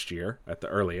late next year at the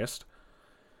earliest.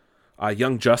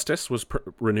 Young Justice was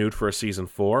renewed for a Season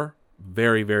 4.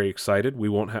 Very, very excited. We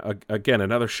won't again,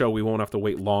 another show we won't have to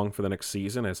wait long for the next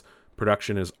season, as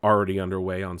production is already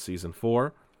underway on Season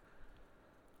 4.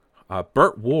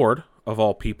 Burt Ward, of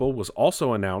all people, was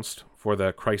also announced for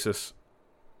the Crisis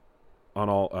on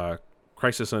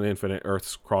Infinite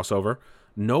Earths crossover.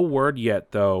 No word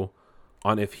yet, though,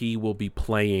 on if he will be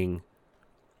playing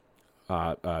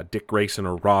Dick Grayson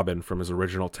or Robin from his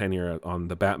original tenure on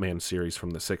the Batman series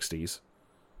from the 60s.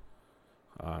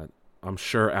 I'm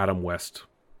sure Adam West,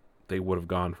 they would have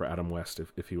gone for Adam West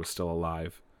if he was still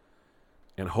alive.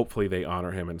 And hopefully they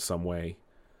honor him in some way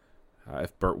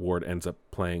if Burt Ward ends up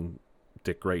playing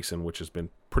Dick Grayson, which has been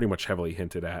pretty much heavily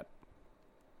hinted at.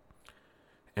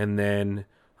 And then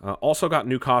also got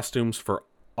new costumes for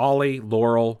Ollie,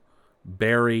 Laurel,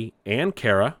 Barry, and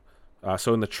Kara.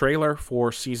 So in the trailer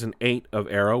for Season 8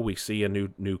 of Arrow, we see a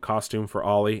new costume for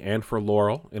Ollie and for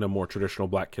Laurel in a more traditional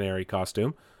Black Canary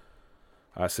costume.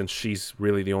 Since she's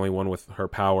really the only one with her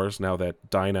powers now that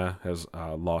Dinah has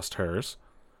lost hers.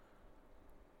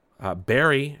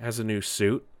 Barry has a new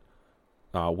suit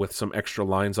with some extra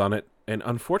lines on it. And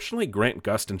unfortunately, Grant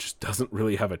Gustin just doesn't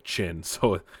really have a chin.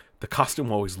 So the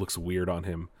costume always looks weird on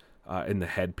him, in the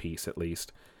headpiece at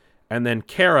least. And then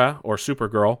Kara, or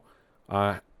Supergirl,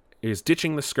 is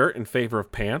ditching the skirt in favor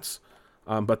of pants.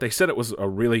 But they said it was a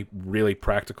really, really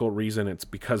practical reason. It's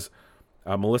because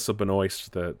Melissa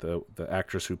Benoist, the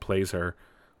actress who plays her,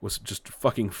 was just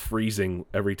fucking freezing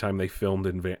every time they filmed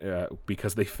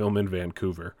because they film in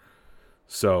Vancouver.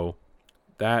 So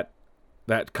that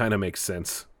kind of makes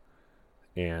sense.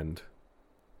 And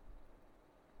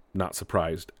not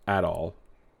surprised at all.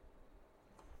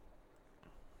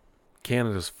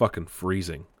 Canada's fucking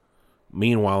freezing.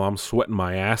 Meanwhile, I'm sweating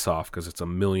my ass off because it's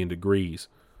 1,000,000 degrees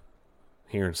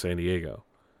here in San Diego.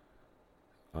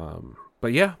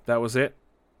 But yeah, that was it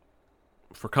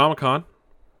for Comic-Con.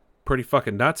 Pretty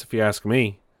fucking nuts if you ask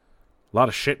me. A lot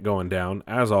of shit going down,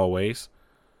 as always.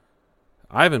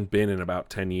 I haven't been in about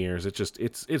 10 years.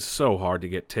 It's so hard to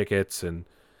get tickets, and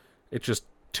it's just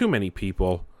too many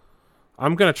people.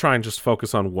 I'm going to try and just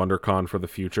focus on WonderCon for the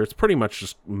future. It's pretty much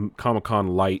just Comic-Con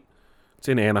light. It's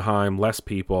in Anaheim, less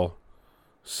people.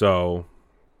 So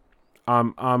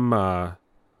I'm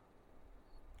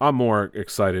more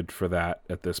excited for that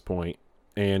at this point.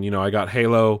 And, I got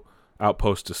Halo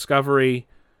Outpost Discovery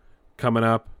coming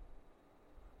up.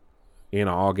 in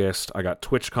August. I got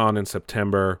TwitchCon in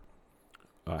September.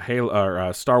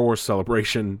 Star Wars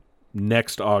Celebration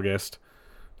next August.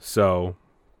 So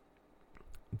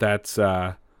that's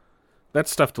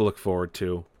stuff to look forward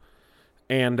to.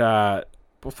 And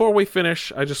before we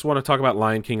finish, I just want to talk about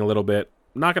Lion King a little bit.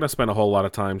 I'm not going to spend a whole lot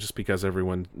of time just because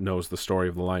everyone knows the story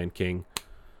of the Lion King.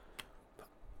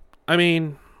 I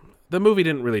mean, the movie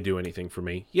didn't really do anything for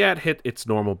me. Yeah, it hit its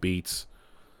normal beats.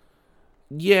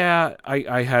 Yeah,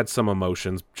 I had some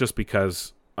emotions just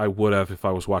because I would have if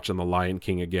I was watching The Lion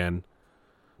King again.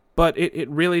 But it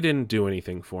really didn't do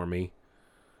anything for me.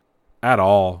 At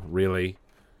all, really.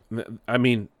 I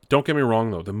mean, don't get me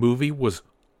wrong, though. The movie was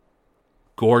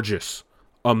gorgeous.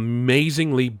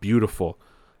 Amazingly beautiful.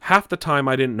 Half the time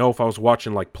I didn't know if I was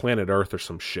watching, like, Planet Earth or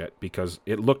some shit, because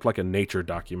it looked like a nature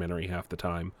documentary half the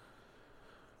time.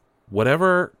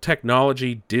 Whatever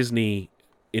technology Disney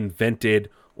invented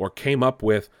or came up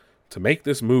with to make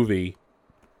this movie,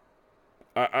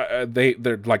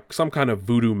 they're like some kind of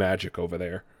voodoo magic over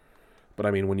there. But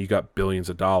I mean, when you got billions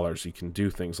of dollars, you can do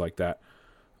things like that.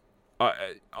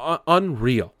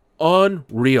 Unreal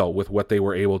with what they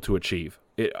were able to achieve.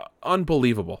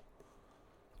 Unbelievable.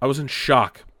 I was in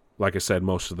shock, like I said,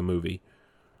 most of the movie.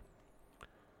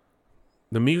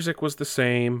 The music was the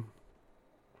same.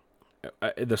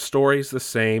 The story's the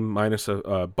same, minus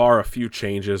bar a few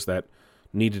changes that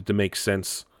needed to make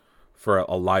sense for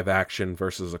a live action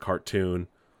versus a cartoon.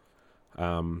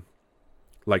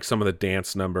 Like some of the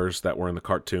dance numbers that were in the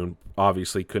cartoon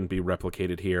obviously couldn't be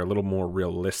replicated here. A little more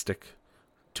realistic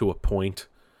to a point.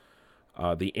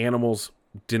 The animals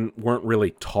weren't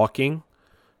really talking,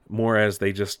 more as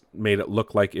they just made it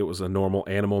look like it was a normal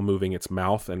animal moving its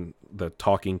mouth, and the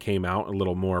talking came out a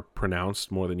little more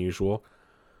pronounced, more than usual.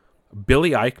 Billy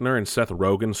Eichner and Seth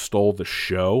Rogen stole the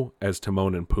show as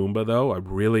Timon and Pumbaa, though. I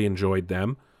really enjoyed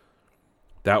them.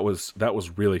 That was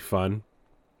really fun.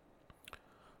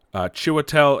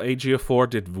 Chiwetel Ejiofor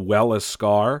did well as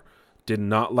Scar. Did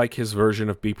not like his version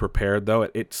of Be Prepared, though.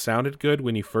 It sounded good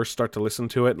when you first start to listen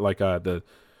to it. Like the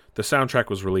soundtrack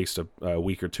was released a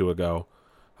week or two ago.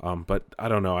 But I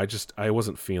don't know. I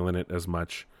wasn't feeling it as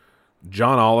much.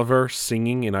 John Oliver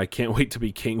singing in I Can't Wait to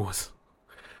Be King was...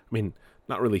 I mean...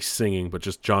 not really singing, but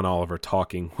just John Oliver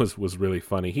talking was really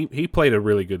funny. He played a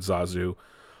really good Zazu.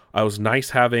 It was nice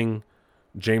having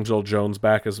James Earl Jones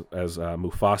back as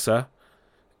Mufasa.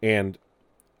 And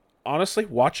honestly,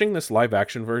 watching this live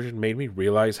action version made me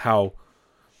realize how,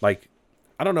 like,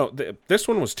 I don't know, this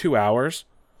one was 2 hours,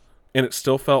 and it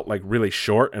still felt like really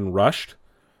short and rushed.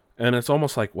 And it's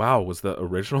almost like, wow, was the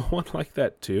original one like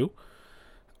that too?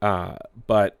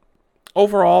 But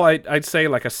overall, I'd say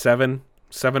like a 7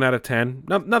 out of 10.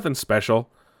 Nothing special.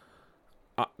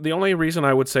 The only reason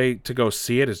I would say to go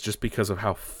see it is just because of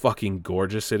how fucking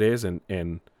gorgeous it is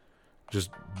and just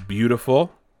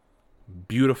beautiful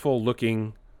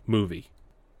looking movie.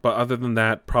 But other than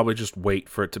that, probably just wait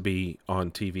for it to be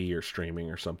on TV or streaming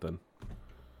or something.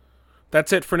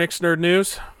 That's it for Nick's Nerd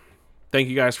News. Thank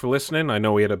you guys for listening. I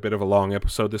know we had a bit of a long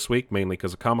episode this week, mainly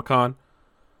because of Comic-Con.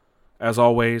 As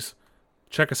always,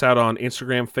 check us out on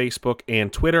Instagram, Facebook,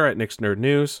 and Twitter at Nick's Nerd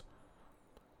News.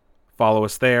 Follow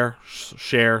us there,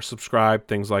 share, subscribe,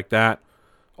 things like that.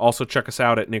 Also check us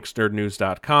out at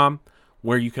nicksnerdnews.com,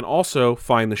 where you can also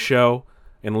find the show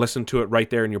and listen to it right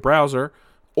there in your browser.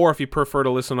 Or if you prefer to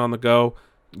listen on the go,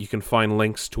 you can find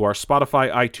links to our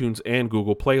Spotify, iTunes, and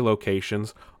Google Play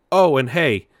locations. Oh, and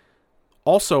hey,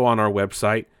 also on our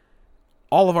website,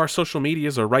 all of our social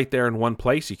medias are right there in one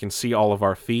place. You can see all of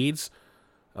our feeds.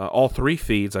 All three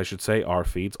feeds, I should say, our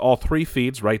feeds. All three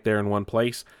feeds right there in one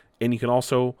place. And you can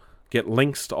also get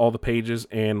links to all the pages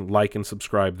and like and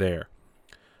subscribe there.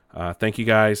 Thank you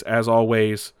guys. As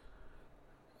always,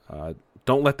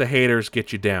 don't let the haters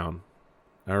get you down.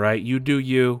 All right? You do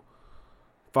you.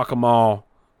 Fuck them all,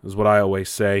 is what I always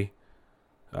say.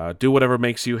 Do whatever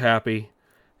makes you happy.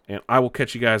 And I will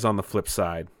catch you guys on the flip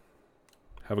side.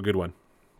 Have a good one.